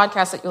guy's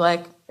podcast that you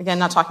like. Again,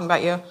 not talking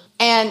about you.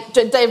 And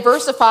to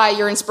diversify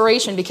your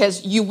inspiration,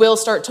 because you will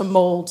start to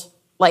mold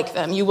like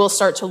them. You will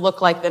start to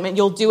look like them, and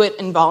you'll do it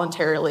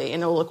involuntarily,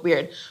 and it'll look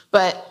weird.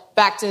 But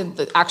back to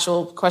the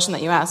actual question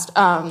that you asked.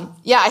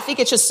 I think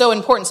it's just so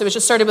important. So it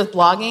just started with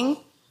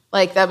blogging.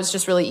 That was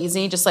just really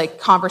easy, just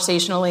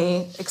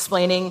conversationally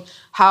explaining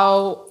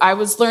how I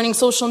was learning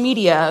social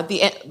media, the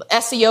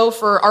SEO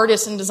for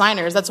artists and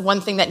designers. That's one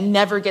thing that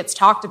never gets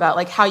talked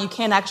about, how you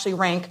can actually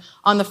rank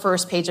on the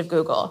first page of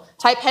Google.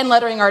 Type pen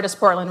lettering artist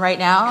Portland right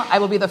now, I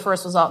will be the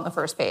first result on the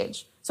first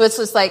page. So it's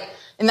just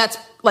and that's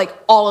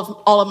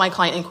all of my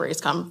client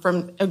inquiries come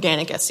from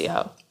organic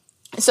SEO.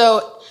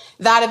 So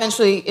that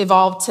eventually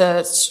evolved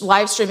to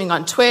live streaming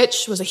on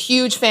Twitch. Was a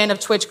huge fan of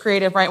Twitch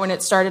Creative right when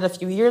it started a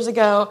few years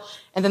ago.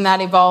 And then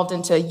that evolved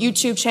into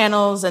YouTube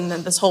channels and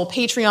then this whole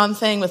Patreon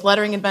thing with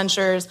Lettering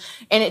Adventures.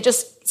 And it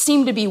just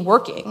seemed to be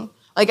working.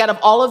 Out of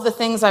all of the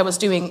things I was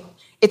doing,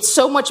 it's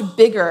so much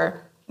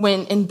bigger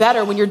and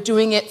better when you're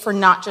doing it for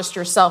not just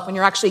yourself, when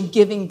you're actually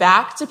giving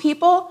back to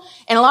people.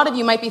 And a lot of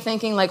you might be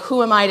thinking,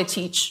 who am I to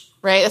teach?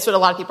 Right? That's what a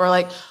lot of people are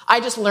like.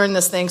 I just learned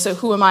this thing, so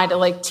who am I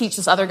to teach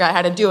this other guy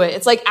how to do it?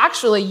 It's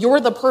actually,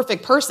 you're the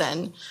perfect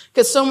person,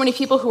 because so many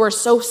people who are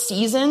so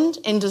seasoned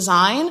in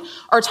design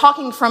are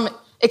talking from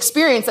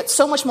experience that's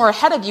so much more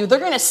ahead of you. They're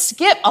going to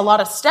skip a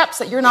lot of steps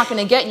that you're not going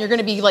to get, and you're going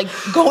to be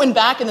going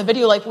back in the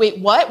video wait,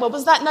 what? What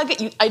was that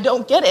nugget? I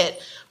don't get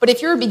it. But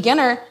if you're a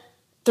beginner,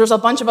 there's a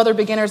bunch of other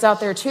beginners out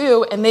there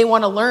too, and they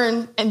want to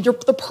learn, and you're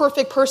the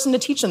perfect person to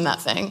teach them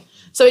that thing.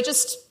 So it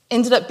just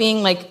ended up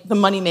being the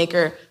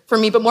moneymaker for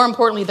me, but more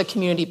importantly, the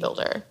community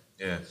builder.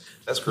 Yeah,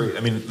 that's great.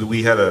 I mean,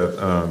 we had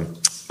a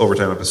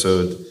Overtime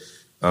episode,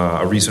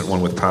 a recent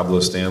one with Pablo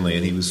Stanley,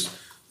 and he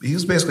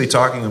was basically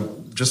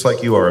talking just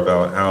like you are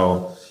about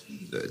how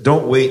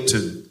don't wait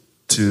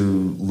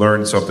to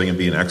learn something and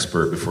be an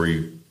expert before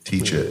you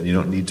teach it, and you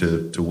don't need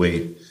to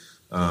wait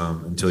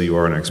until you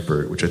are an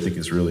expert, which I think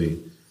is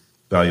really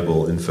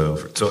valuable info.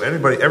 So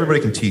everybody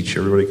can teach.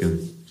 Everybody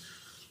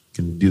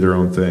can do their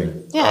own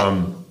thing.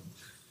 Yeah.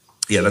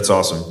 Yeah, that's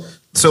awesome.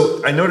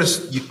 So I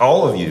noticed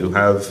all of you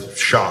have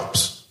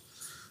shops.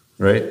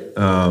 right?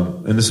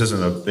 And this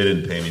isn't they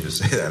didn't pay me to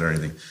say that or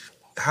anything.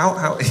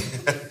 How do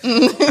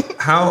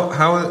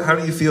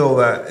you feel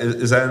that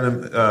is that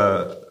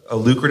a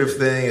lucrative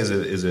thing?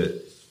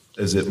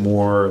 Is it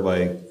more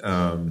like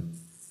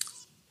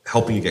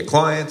helping you get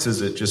clients?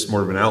 Is it just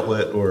more of an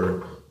outlet?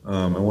 Or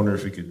I wonder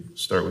if we could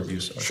start with you.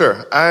 Sorry.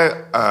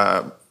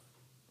 Sure.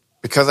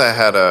 Because I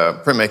had a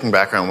printmaking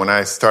background, when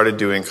I started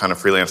doing kind of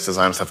freelance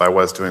design stuff, I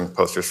was doing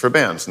posters for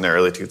bands in the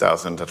early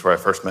 2000s. That's where I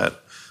first met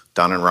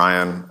Don and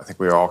Ryan. I think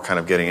we were all kind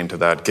of getting into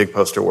that gig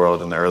poster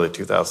world in the early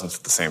 2000s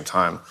at the same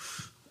time.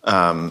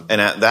 And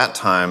at that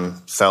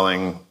time,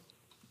 selling,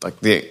 like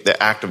the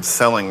act of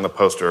selling the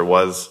poster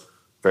was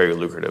very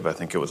lucrative. I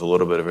think it was a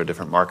little bit of a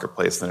different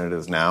marketplace than it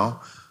is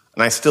now.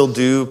 And I still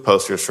do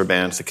posters for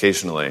bands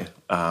occasionally.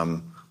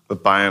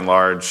 But by and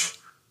large,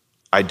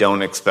 I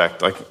don't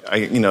expect,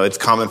 it's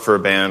common for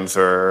bands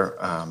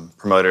or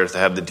promoters to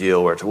have the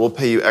deal where we'll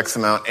pay you X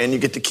amount and you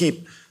get to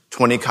keep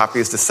 20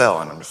 copies to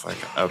sell. And I'm just like,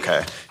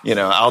 okay,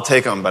 I'll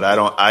take them, but I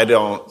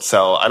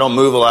don't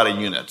move a lot of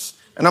units.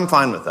 And I'm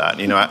fine with that.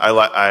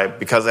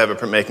 Because I have a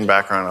printmaking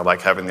background, I like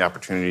having the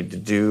opportunity to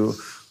do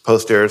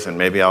posters, and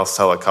maybe I'll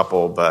sell a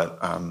couple, but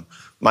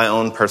my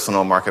own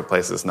personal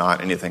marketplace is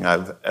not anything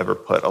I've ever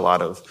put a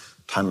lot of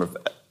time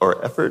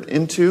or effort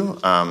into.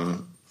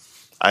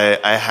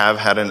 I have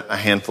had a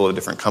handful of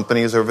different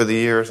companies over the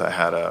years. I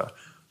had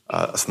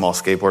a small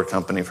skateboard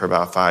company for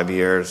about 5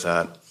 years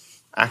that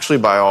actually,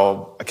 by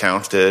all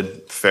accounts,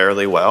 did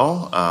fairly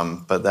well.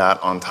 But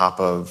that on top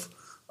of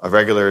a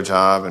regular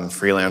job and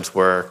freelance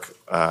work,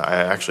 I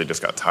actually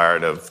just got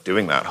tired of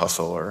doing that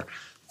hustle or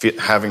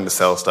having to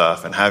sell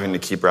stuff and having to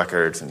keep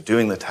records and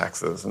doing the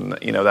taxes. And,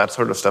 that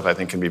sort of stuff I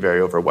think can be very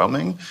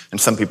overwhelming.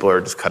 And some people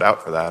are just cut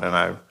out for that. And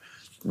I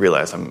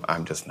realize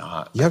I'm just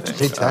not. You have to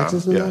pay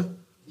taxes in that?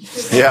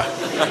 Yeah.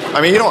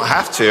 I mean, you don't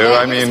have to.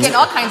 Yeah, you're just getting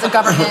all kinds of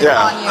government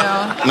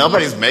on you.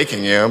 Nobody's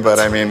making you, but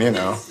I mean,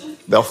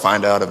 they'll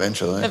find out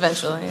eventually.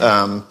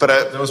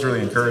 That was really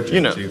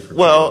encouraging too.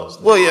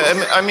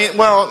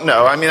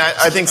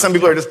 I think some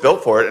people are just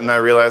built for it, and I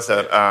realized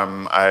that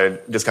I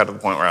just got to the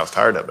point where I was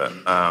tired of it.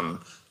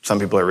 Some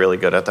people are really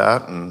good at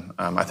that, and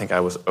I think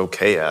I was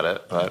okay at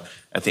it, but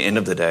at the end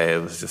of the day,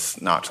 it was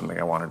just not something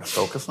I wanted to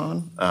focus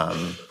on.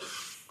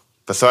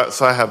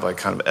 So I have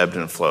kind of ebbed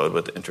and flowed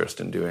with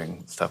interest in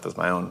doing stuff as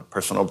my own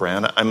personal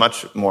brand. I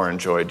much more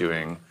enjoy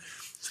doing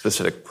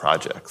specific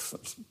projects,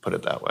 let's put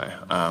it that way.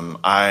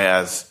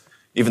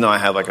 Even though I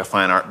have a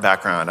fine art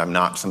background, I'm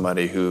not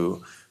somebody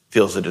who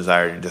feels the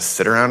desire to just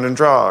sit around and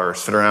draw or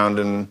sit around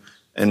and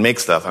make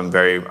stuff. I'm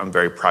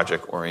very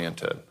project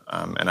oriented,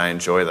 and I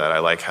enjoy that. I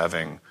like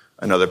having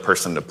another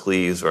person to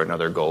please or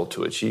another goal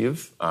to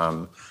achieve.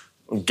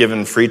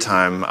 Given free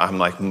time, I'm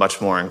much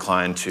more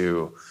inclined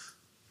to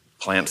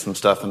plant some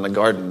stuff in the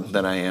garden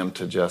than I am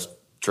to just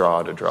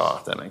draw,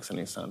 if that makes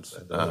any sense.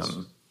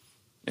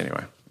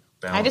 Anyway.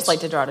 Balance. I just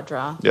like to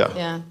draw.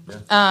 Yeah.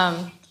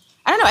 I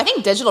don't know. I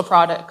think digital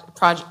projects,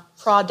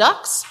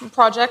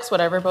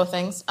 whatever, both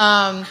things,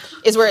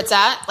 is where it's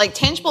at.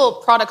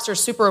 Tangible products are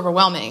super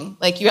overwhelming.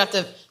 You have to,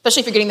 especially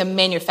if you're getting them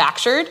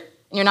manufactured,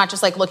 and you're not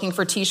just looking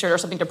for a T-shirt or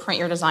something to print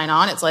your design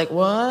on. It's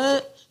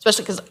what?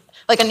 Especially because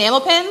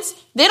enamel pins,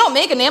 they don't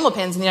make enamel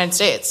pins in the United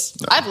States.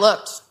 No. I've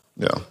looked.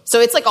 Yeah. So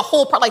it's a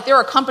whole part. There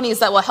are companies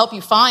that will help you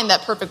find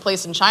that perfect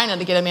place in China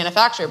to get it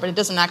manufactured, but it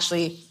doesn't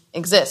actually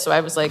exist. So I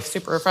was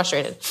super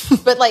frustrated.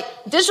 But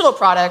digital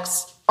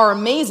products are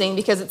amazing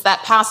because it's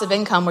that passive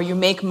income where you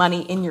make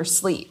money in your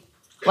sleep.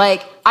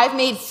 I've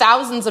made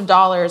thousands of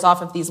dollars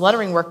off of these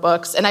lettering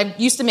workbooks, and I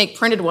used to make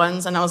printed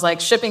ones, and I was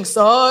shipping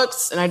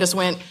sucks, and I just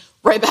went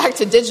right back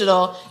to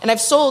digital. And I've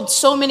sold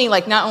so many,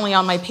 not only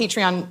on my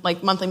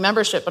Patreon monthly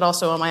membership, but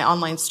also on my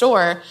online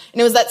store.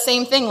 And it was that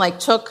same thing,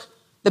 took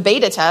the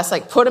beta test,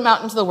 put them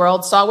out into the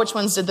world, saw which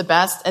ones did the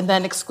best, and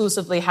then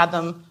exclusively had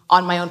them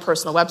on my own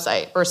personal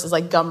website versus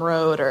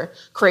Gumroad or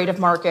Creative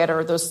Market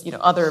or those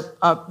other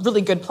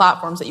really good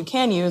platforms that you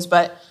can use.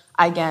 But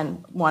I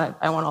want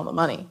all the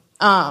money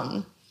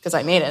because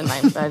I made it and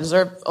I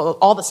deserve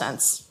all the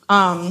cents.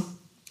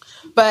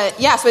 But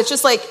yeah, so it's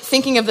just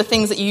thinking of the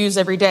things that you use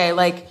every day,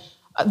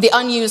 the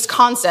unused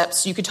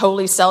concepts. You could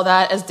totally sell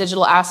that as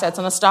digital assets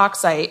on a stock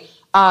site.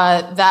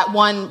 That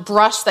one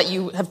brush that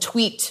you have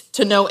tweaked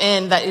to no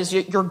end that is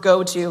your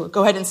go-to,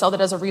 go ahead and sell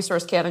that as a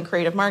resource kit on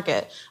Creative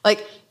Market.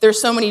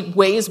 There's so many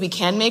ways we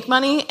can make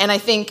money, and I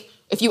think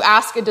if you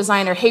ask a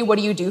designer, hey, what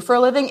do you do for a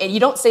living, and you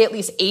don't say at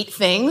least 8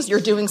 things,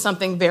 you're doing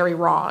something very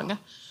wrong.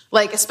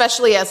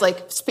 Especially as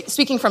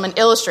speaking from an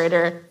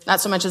illustrator, not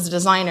so much as a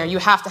designer, you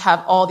have to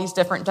have all these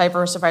different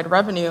diversified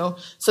revenue,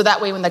 so that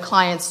way when the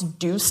clients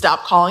do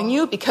stop calling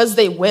you, because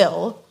they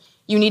will,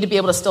 you need to be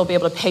able to still be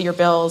able to pay your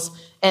bills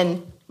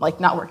and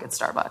not work at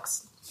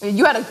Starbucks. I mean,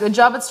 you had a good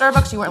job at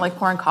Starbucks. You weren't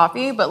pouring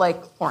coffee, but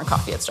pouring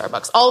coffee at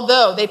Starbucks.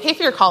 Although they pay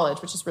for your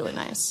college, which is really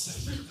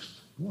nice.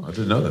 Well, I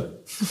didn't know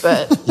that.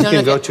 But you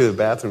can go to the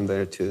bathroom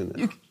there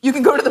too. You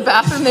can go to the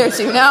bathroom there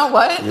too now.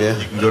 What? Yeah.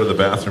 You can go to the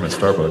bathroom at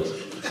Starbucks.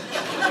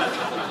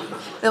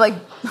 They're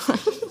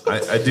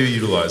I do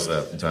utilize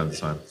that from time to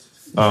time.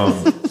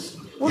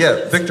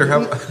 Yeah, Victor,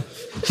 how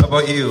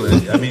about you?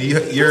 I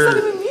mean,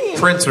 your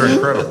prints are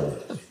incredible.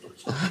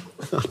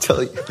 I'll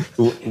tell you.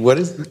 What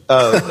is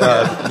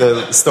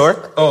the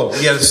store? Oh,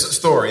 yeah, the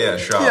store, yeah,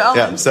 shop.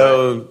 Yeah.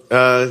 So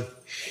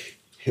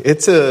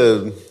it's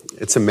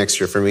a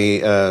mixture for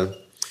me. I've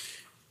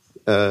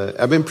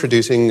been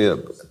producing.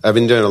 I've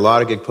been doing a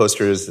lot of gig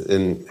posters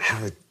and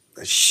have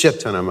a shit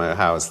ton on my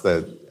house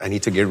that I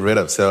need to get rid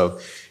of. So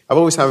I've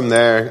always had them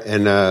there,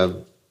 and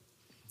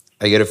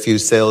I get a few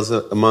sales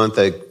a month.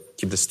 I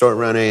keep the store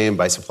running,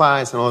 buy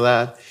supplies and all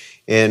that,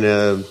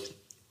 and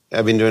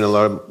I've been doing a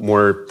lot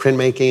more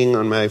printmaking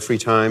on my free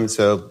time,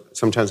 so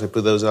sometimes I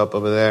put those up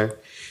over there.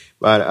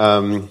 But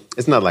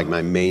it's not like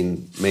my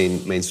main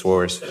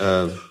source.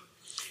 I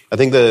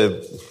think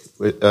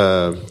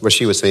what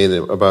she was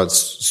saying about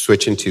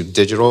switching to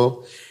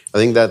digital, I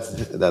think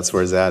that's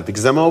where it's at.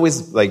 Because I'm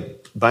always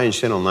like buying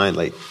shit online,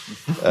 like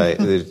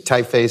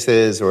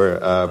typefaces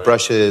or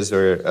brushes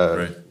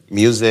or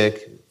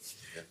music.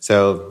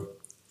 So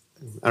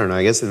I don't know.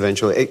 I guess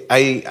eventually,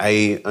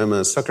 I'm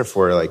a sucker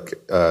for like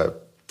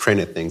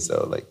printed things,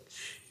 though, like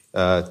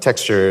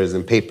textures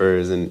and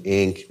papers and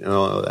ink and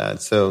all of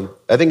that. So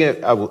I think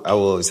I will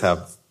always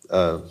have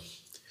a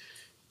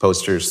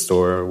poster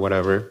store or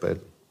whatever, but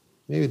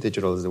maybe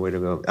digital is the way to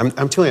go.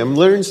 I'm telling you, I'm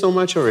learning so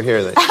much over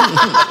here. That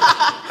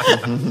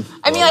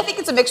I mean, I think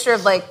it's a mixture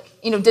of like,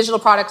 digital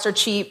products are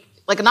cheap.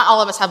 Like not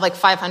all of us have like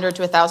 $500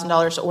 to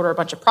 $1,000 to order a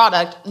bunch of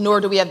product, nor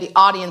do we have the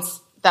audience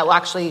that will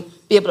actually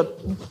be able to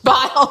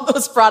buy all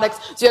those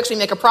products so you actually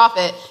make a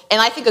profit.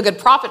 And I think a good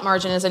profit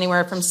margin is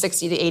anywhere from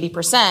 60 to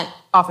 80%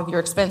 off of your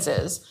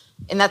expenses.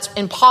 And that's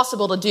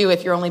impossible to do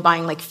if you're only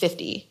buying like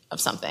 50 of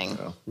something.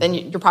 Oh. Then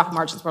your profit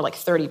margins were like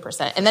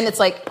 30%. And then it's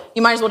like,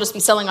 you might as well just be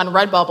selling on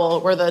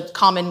Redbubble where the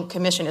common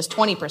commission is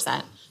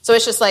 20%. So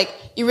it's just like,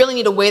 you really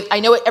need to wait. I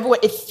know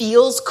it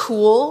feels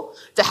cool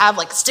to have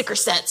like sticker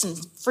sets and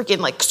freaking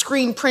like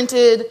screen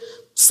printed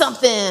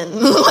something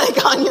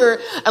like on your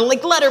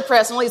like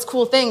letterpress and all these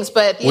cool things,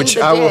 but at the which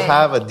end of the day, I will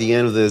have at the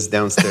end of this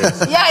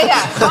downstairs.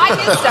 yeah, buy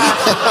his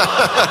stuff.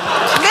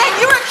 Man,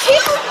 you are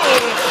killing me.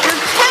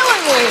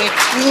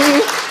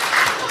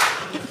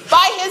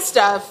 Buy his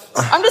stuff.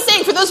 I'm just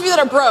saying, for those of you that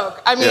are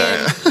broke, I mean,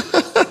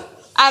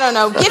 I don't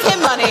know, give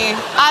him money.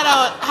 I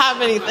don't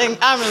have anything.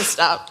 I'm gonna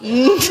stop.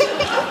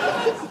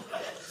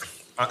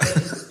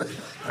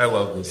 I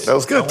love this. That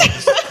was good.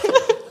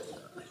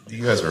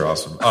 You guys are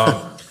awesome.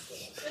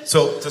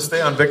 So to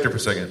stay on Victor for a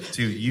second,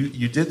 too,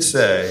 you did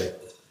say,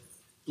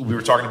 we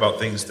were talking about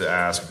things to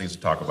ask and things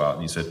to talk about,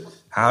 and you said,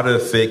 how to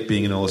fake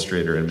being an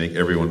illustrator and make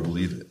everyone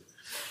believe it.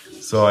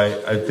 So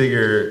I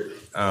figure,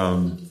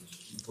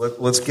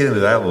 let's get into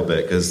that a little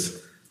bit, because,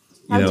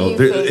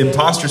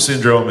 imposter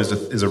syndrome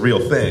is a real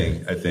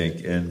thing, I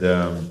think, and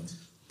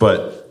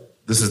but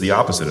this is the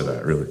opposite of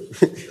that, really.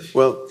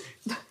 Well,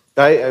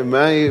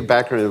 my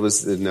background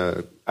was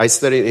I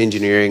studied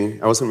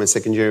engineering. I was in my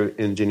second year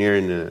engineer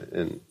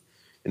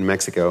in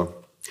Mexico.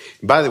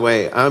 By the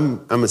way,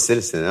 I'm a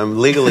citizen. I'm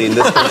legally in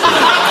this country.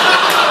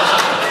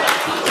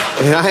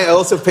 And I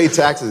also pay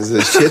taxes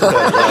and shit.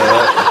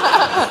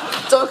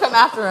 Don't come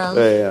after him.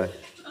 Yeah.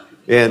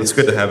 And it's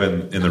good to have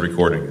in the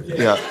recording.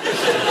 Yeah.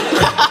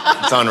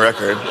 It's on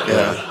record.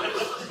 Yeah.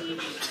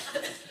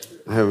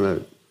 I have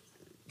a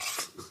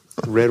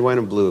red, white,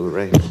 and blue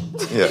right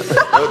here.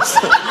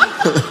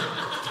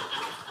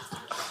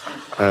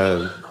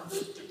 Yeah.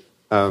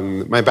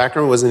 My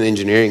background was in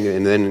engineering,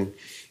 and then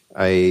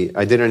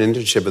I did an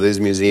internship at this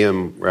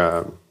museum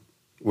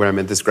where I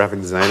met this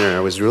graphic designer. I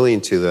was really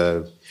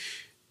into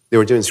they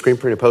were doing screen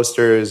printed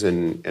posters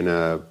and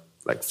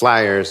like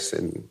flyers,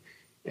 and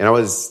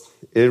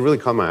it really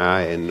caught my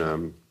eye,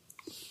 and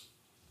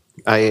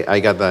I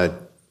got that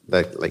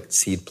like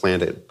seed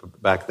planted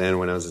back then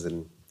when I was it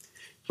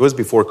was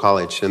before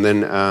college, and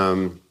then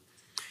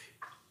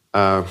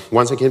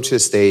once I came to the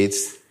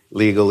States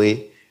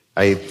legally,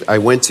 I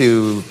went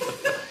to.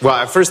 Well,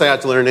 at first I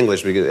had to learn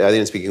English because I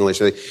didn't speak English.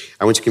 I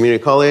went to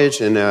community college,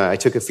 and I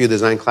took a few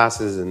design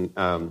classes, and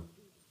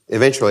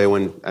eventually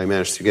I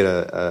managed to get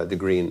a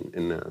degree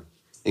in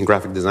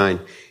graphic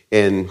design.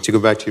 And to go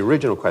back to your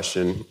original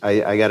question,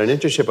 I got an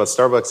internship at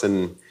Starbucks,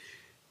 and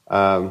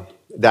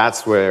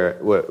that's where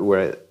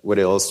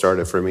it all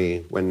started for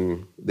me,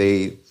 when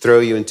they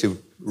throw you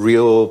into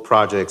real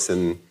projects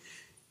and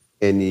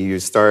you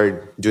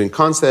start doing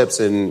concepts,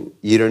 and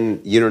you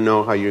don't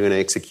know how you're going to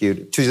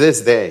execute. To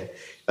this day,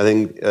 I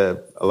think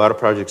a lot of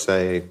projects,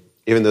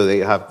 even though they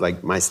have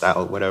like my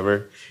style,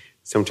 whatever,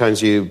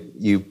 sometimes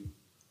you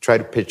try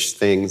to pitch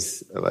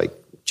things like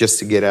just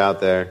to get out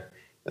there,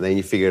 and then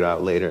you figure it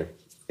out later.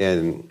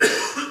 And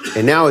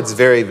now it's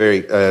very,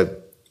 very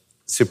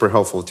super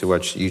helpful to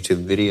watch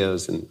YouTube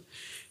videos and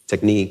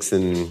techniques,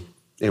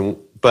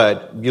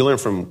 but you learn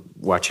from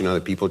watching other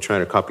people,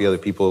 trying to copy other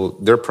people,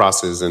 their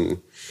process and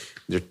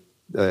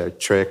their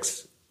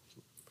tricks,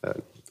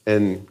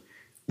 and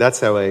that's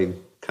how I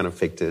kind of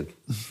faked it.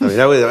 I mean,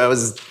 I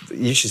was.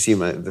 You should see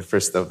the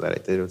first stuff that I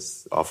did. It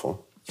was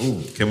awful.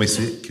 Ooh, can we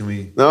see? Can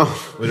we? No,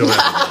 we don't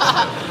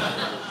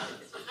have.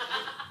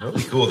 That would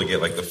be cool to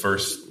get like the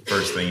first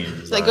thing you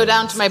design. So I go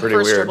down to my pretty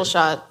first weird. dribble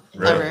shot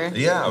ever.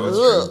 Yeah, that's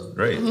true.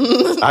 Right.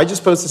 I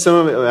just posted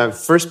some of my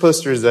first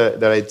posters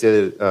that I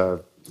did,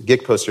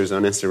 gig posters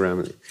on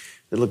Instagram.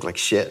 They look like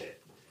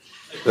shit.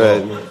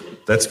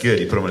 But That's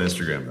good. You put them on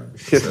Instagram then.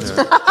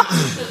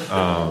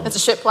 It's a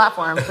shit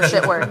platform for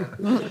shit work.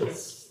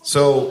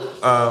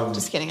 So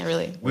Just kidding. I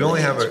really. we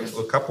only have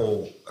a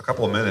couple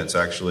of minutes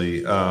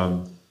actually,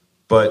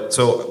 but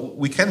so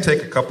we can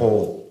take a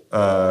couple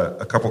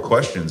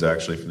questions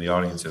actually from the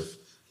audience if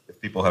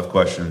people have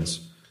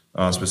questions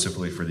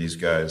specifically for these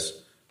guys,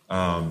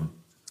 and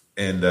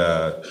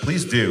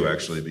please do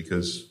actually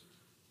because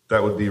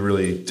that would be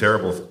really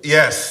terrible.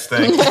 Yes,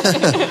 thank you.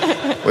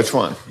 Which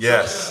one?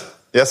 Yes.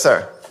 Yes,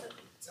 sir.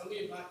 Tell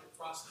me about your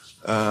process.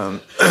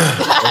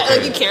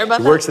 Like you care about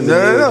it that? works in the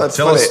No. It's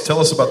Tell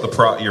funny. us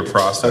about your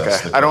process.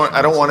 Okay. I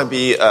don't want to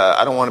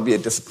be a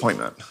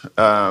disappointment.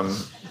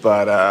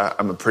 But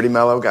I'm a pretty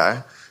mellow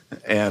guy,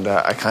 and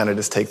I kind of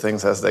just take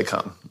things as they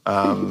come.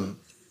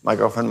 My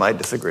girlfriend might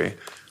disagree,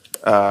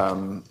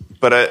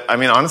 but I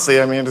mean, honestly,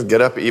 just get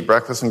up, eat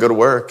breakfast, and go to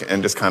work,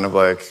 and just kind of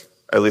like,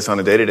 at least on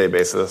a day-to-day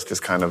basis,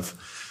 just kind of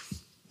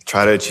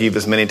try to achieve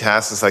as many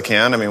tasks as I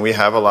can. I mean, we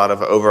have a lot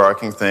of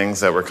overarching things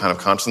that we're kind of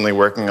constantly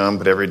working on,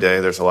 but every day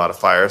there's a lot of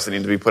fires that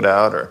need to be put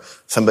out, or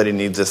somebody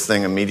needs this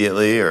thing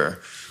immediately, or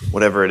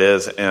whatever it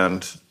is.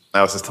 And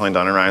I was just telling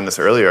Don and Ryan this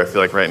earlier. I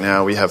feel like right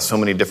now we have so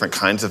many different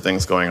kinds of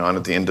things going on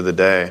at the end of the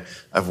day.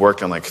 I've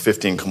worked on like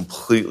 15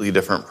 completely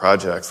different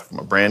projects, from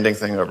a branding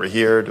thing over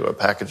here to a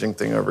packaging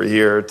thing over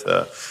here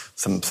to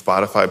some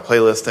Spotify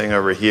playlisting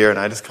over here. And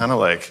I just kind of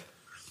like,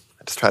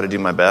 I just try to do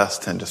my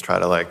best and just try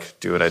to like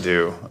do what I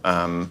do.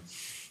 And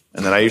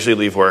then I usually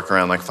leave work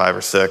around like 5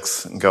 or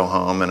 6 and go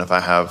home. And if I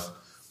have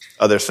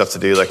other stuff to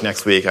do, like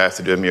next week I have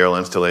to do a mural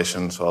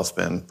installation, so I'll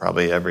spend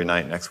probably every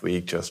night next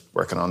week just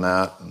working on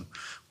that. And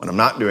when I'm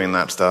not doing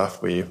that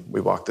stuff, we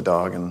walk the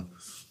dog and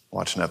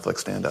watch Netflix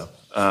stand up.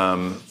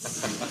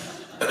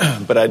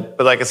 But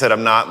like I said,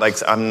 it's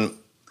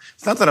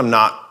not that I'm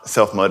not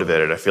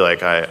self-motivated. I feel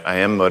like I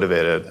am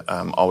motivated.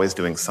 I'm always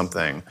doing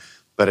something,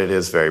 but it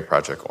is very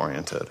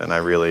project-oriented, and I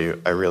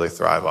really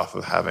thrive off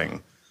of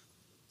having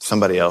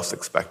somebody else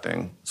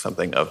expecting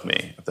something of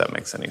me, if that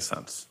makes any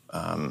sense.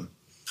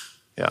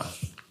 Yeah.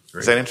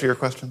 Does that answer your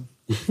question?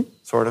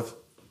 Sort of?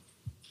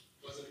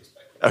 Wasn't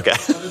expecting. Okay.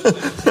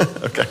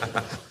 Okay.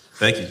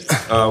 Thank you.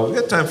 We've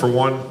got time for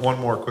one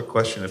more quick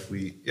question.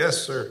 Yes,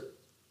 sir.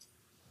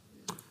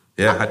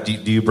 Yeah. Do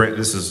you brand?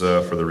 This is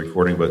for the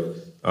recording, but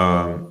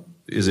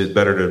is it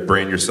better to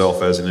brand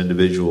yourself as an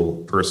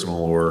individual, personal,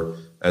 or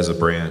as a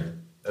brand?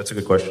 That's a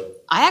good question.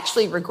 I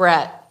actually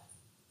regret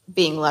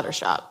being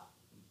Lettershop.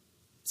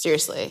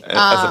 Seriously.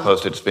 As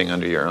opposed to just being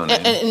under your own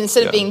name. And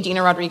instead of being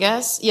Dina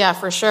Rodriguez, yeah,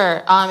 for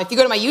sure. If you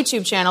go to my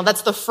YouTube channel,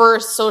 that's the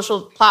first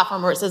social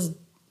platform where it says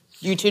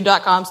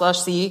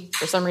youtube.com/C,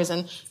 for some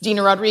reason,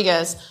 Dina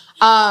Rodriguez.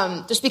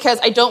 Just because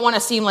I don't want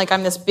to seem like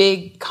I'm this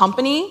big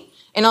company.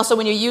 And also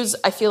when you use,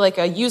 I feel like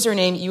a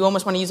username, you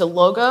almost want to use a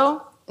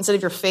logo instead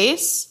of your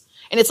face.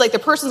 And it's like the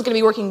person's going to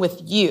be working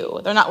with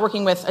you. They're not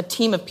working with a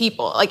team of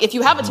people. Like if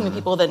you have a team of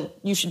people, then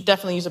you should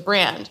definitely use a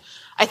brand.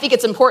 I think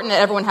it's important that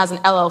everyone has an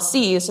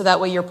LLC so that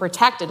way you're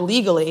protected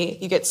legally.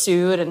 You get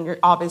sued and you're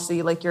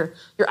obviously like your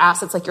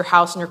assets like your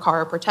house and your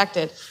car are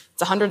protected.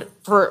 It's $100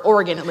 for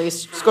Oregon at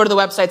least. Just go to the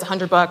website. It's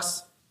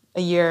 $100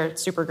 a year.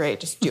 It's super great.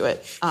 Just do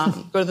it.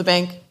 Go to the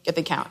bank, get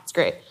the account. It's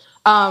great.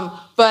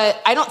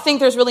 But I don't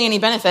think there's really any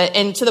benefit.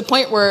 And to the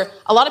point where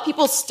a lot of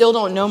people still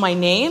don't know my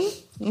name.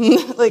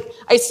 Like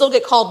I still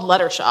get called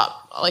Lettershop.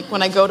 Like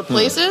when I go to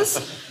places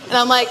and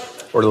I'm like,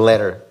 or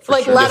letter.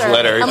 Like sure. letter. Just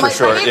letter I'm for like,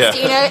 short, my name's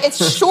Dina.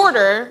 It's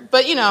shorter,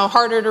 but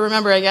harder to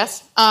remember, I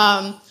guess.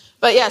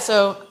 But yeah,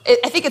 so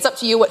I think it's up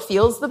to you what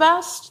feels the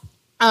best.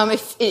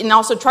 And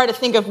also try to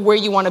think of where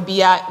you want to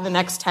be at in the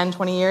next 10,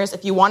 20 years.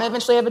 If you want to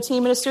eventually have a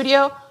team in a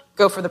studio,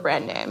 go for the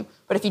brand name.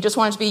 But if you just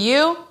want it to be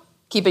you,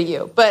 keep it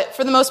you. But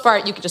for the most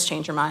part, you could just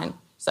change your mind.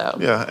 So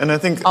yeah, and I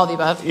think all the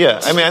above. Yeah,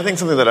 I think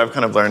something that I've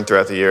kind of learned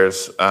throughout the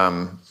years,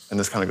 and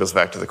this kind of goes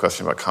back to the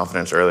question about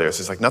confidence earlier. It's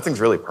just like nothing's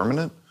really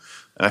permanent,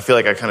 and I feel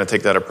like I kind of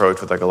take that approach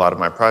with like a lot of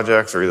my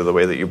projects, or either the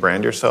way that you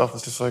brand yourself.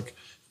 It's just like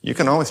you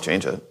can always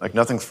change it. Like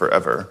nothing's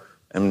forever,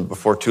 and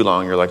before too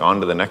long, you're like on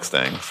to the next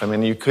thing. So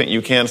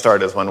you can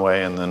start as one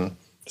way and then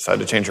decide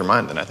to change your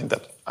mind. And I think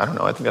that I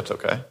think that's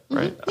okay,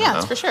 right? Mm-hmm. Yeah,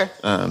 it's for sure.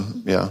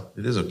 Yeah,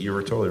 it is. You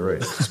were totally right.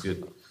 It's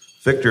good.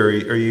 Victor,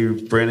 are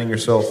you branding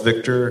yourself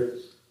Victor?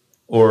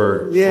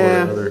 Or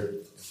another?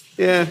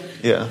 Yeah.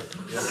 Yeah.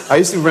 I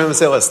used to brand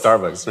myself at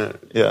Starbucks. No.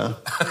 Yeah.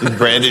 You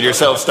branded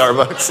yourself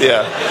Starbucks?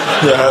 Yeah.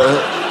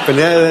 But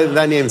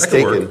that name's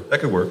taken. That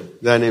could work.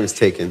 That name is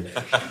taken.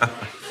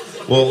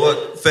 Well,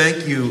 look,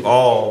 thank you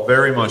all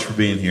very much for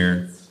being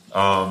here.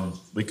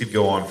 We could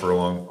go on for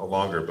a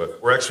longer,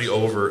 but we're actually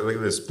over. Look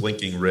at this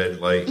blinking red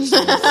light.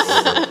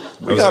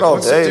 We got all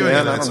day,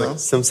 man. I don't know.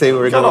 Some say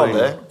we're got going all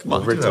day. Come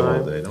on. We do have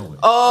all day, don't we?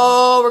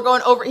 Oh, we're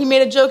going over. He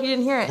made a joke. You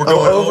didn't hear it. We're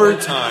going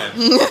overtime.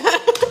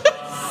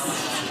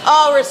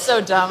 Oh, we're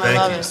so dumb. I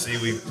love Thank you. it.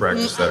 See, we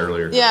practiced that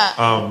earlier.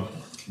 Yeah.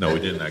 No, we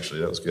didn't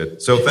actually. That was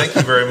good. So thank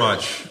you very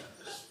much,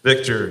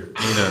 Victor,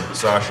 Nina,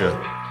 Sasha.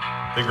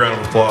 Big round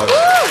of applause.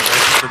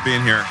 Thank you for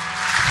being here.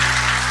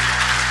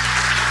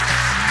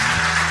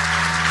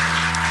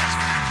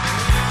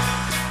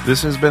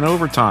 This has been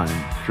Overtime,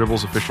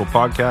 Dribble's official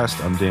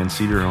podcast. I'm Dan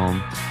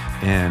Cederholm,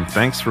 and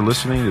thanks for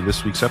listening to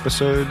this week's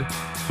episode.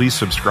 Please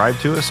subscribe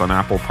to us on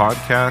Apple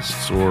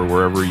Podcasts or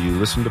wherever you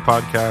listen to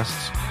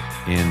podcasts,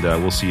 and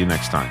we'll see you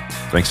next time.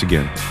 Thanks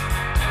again.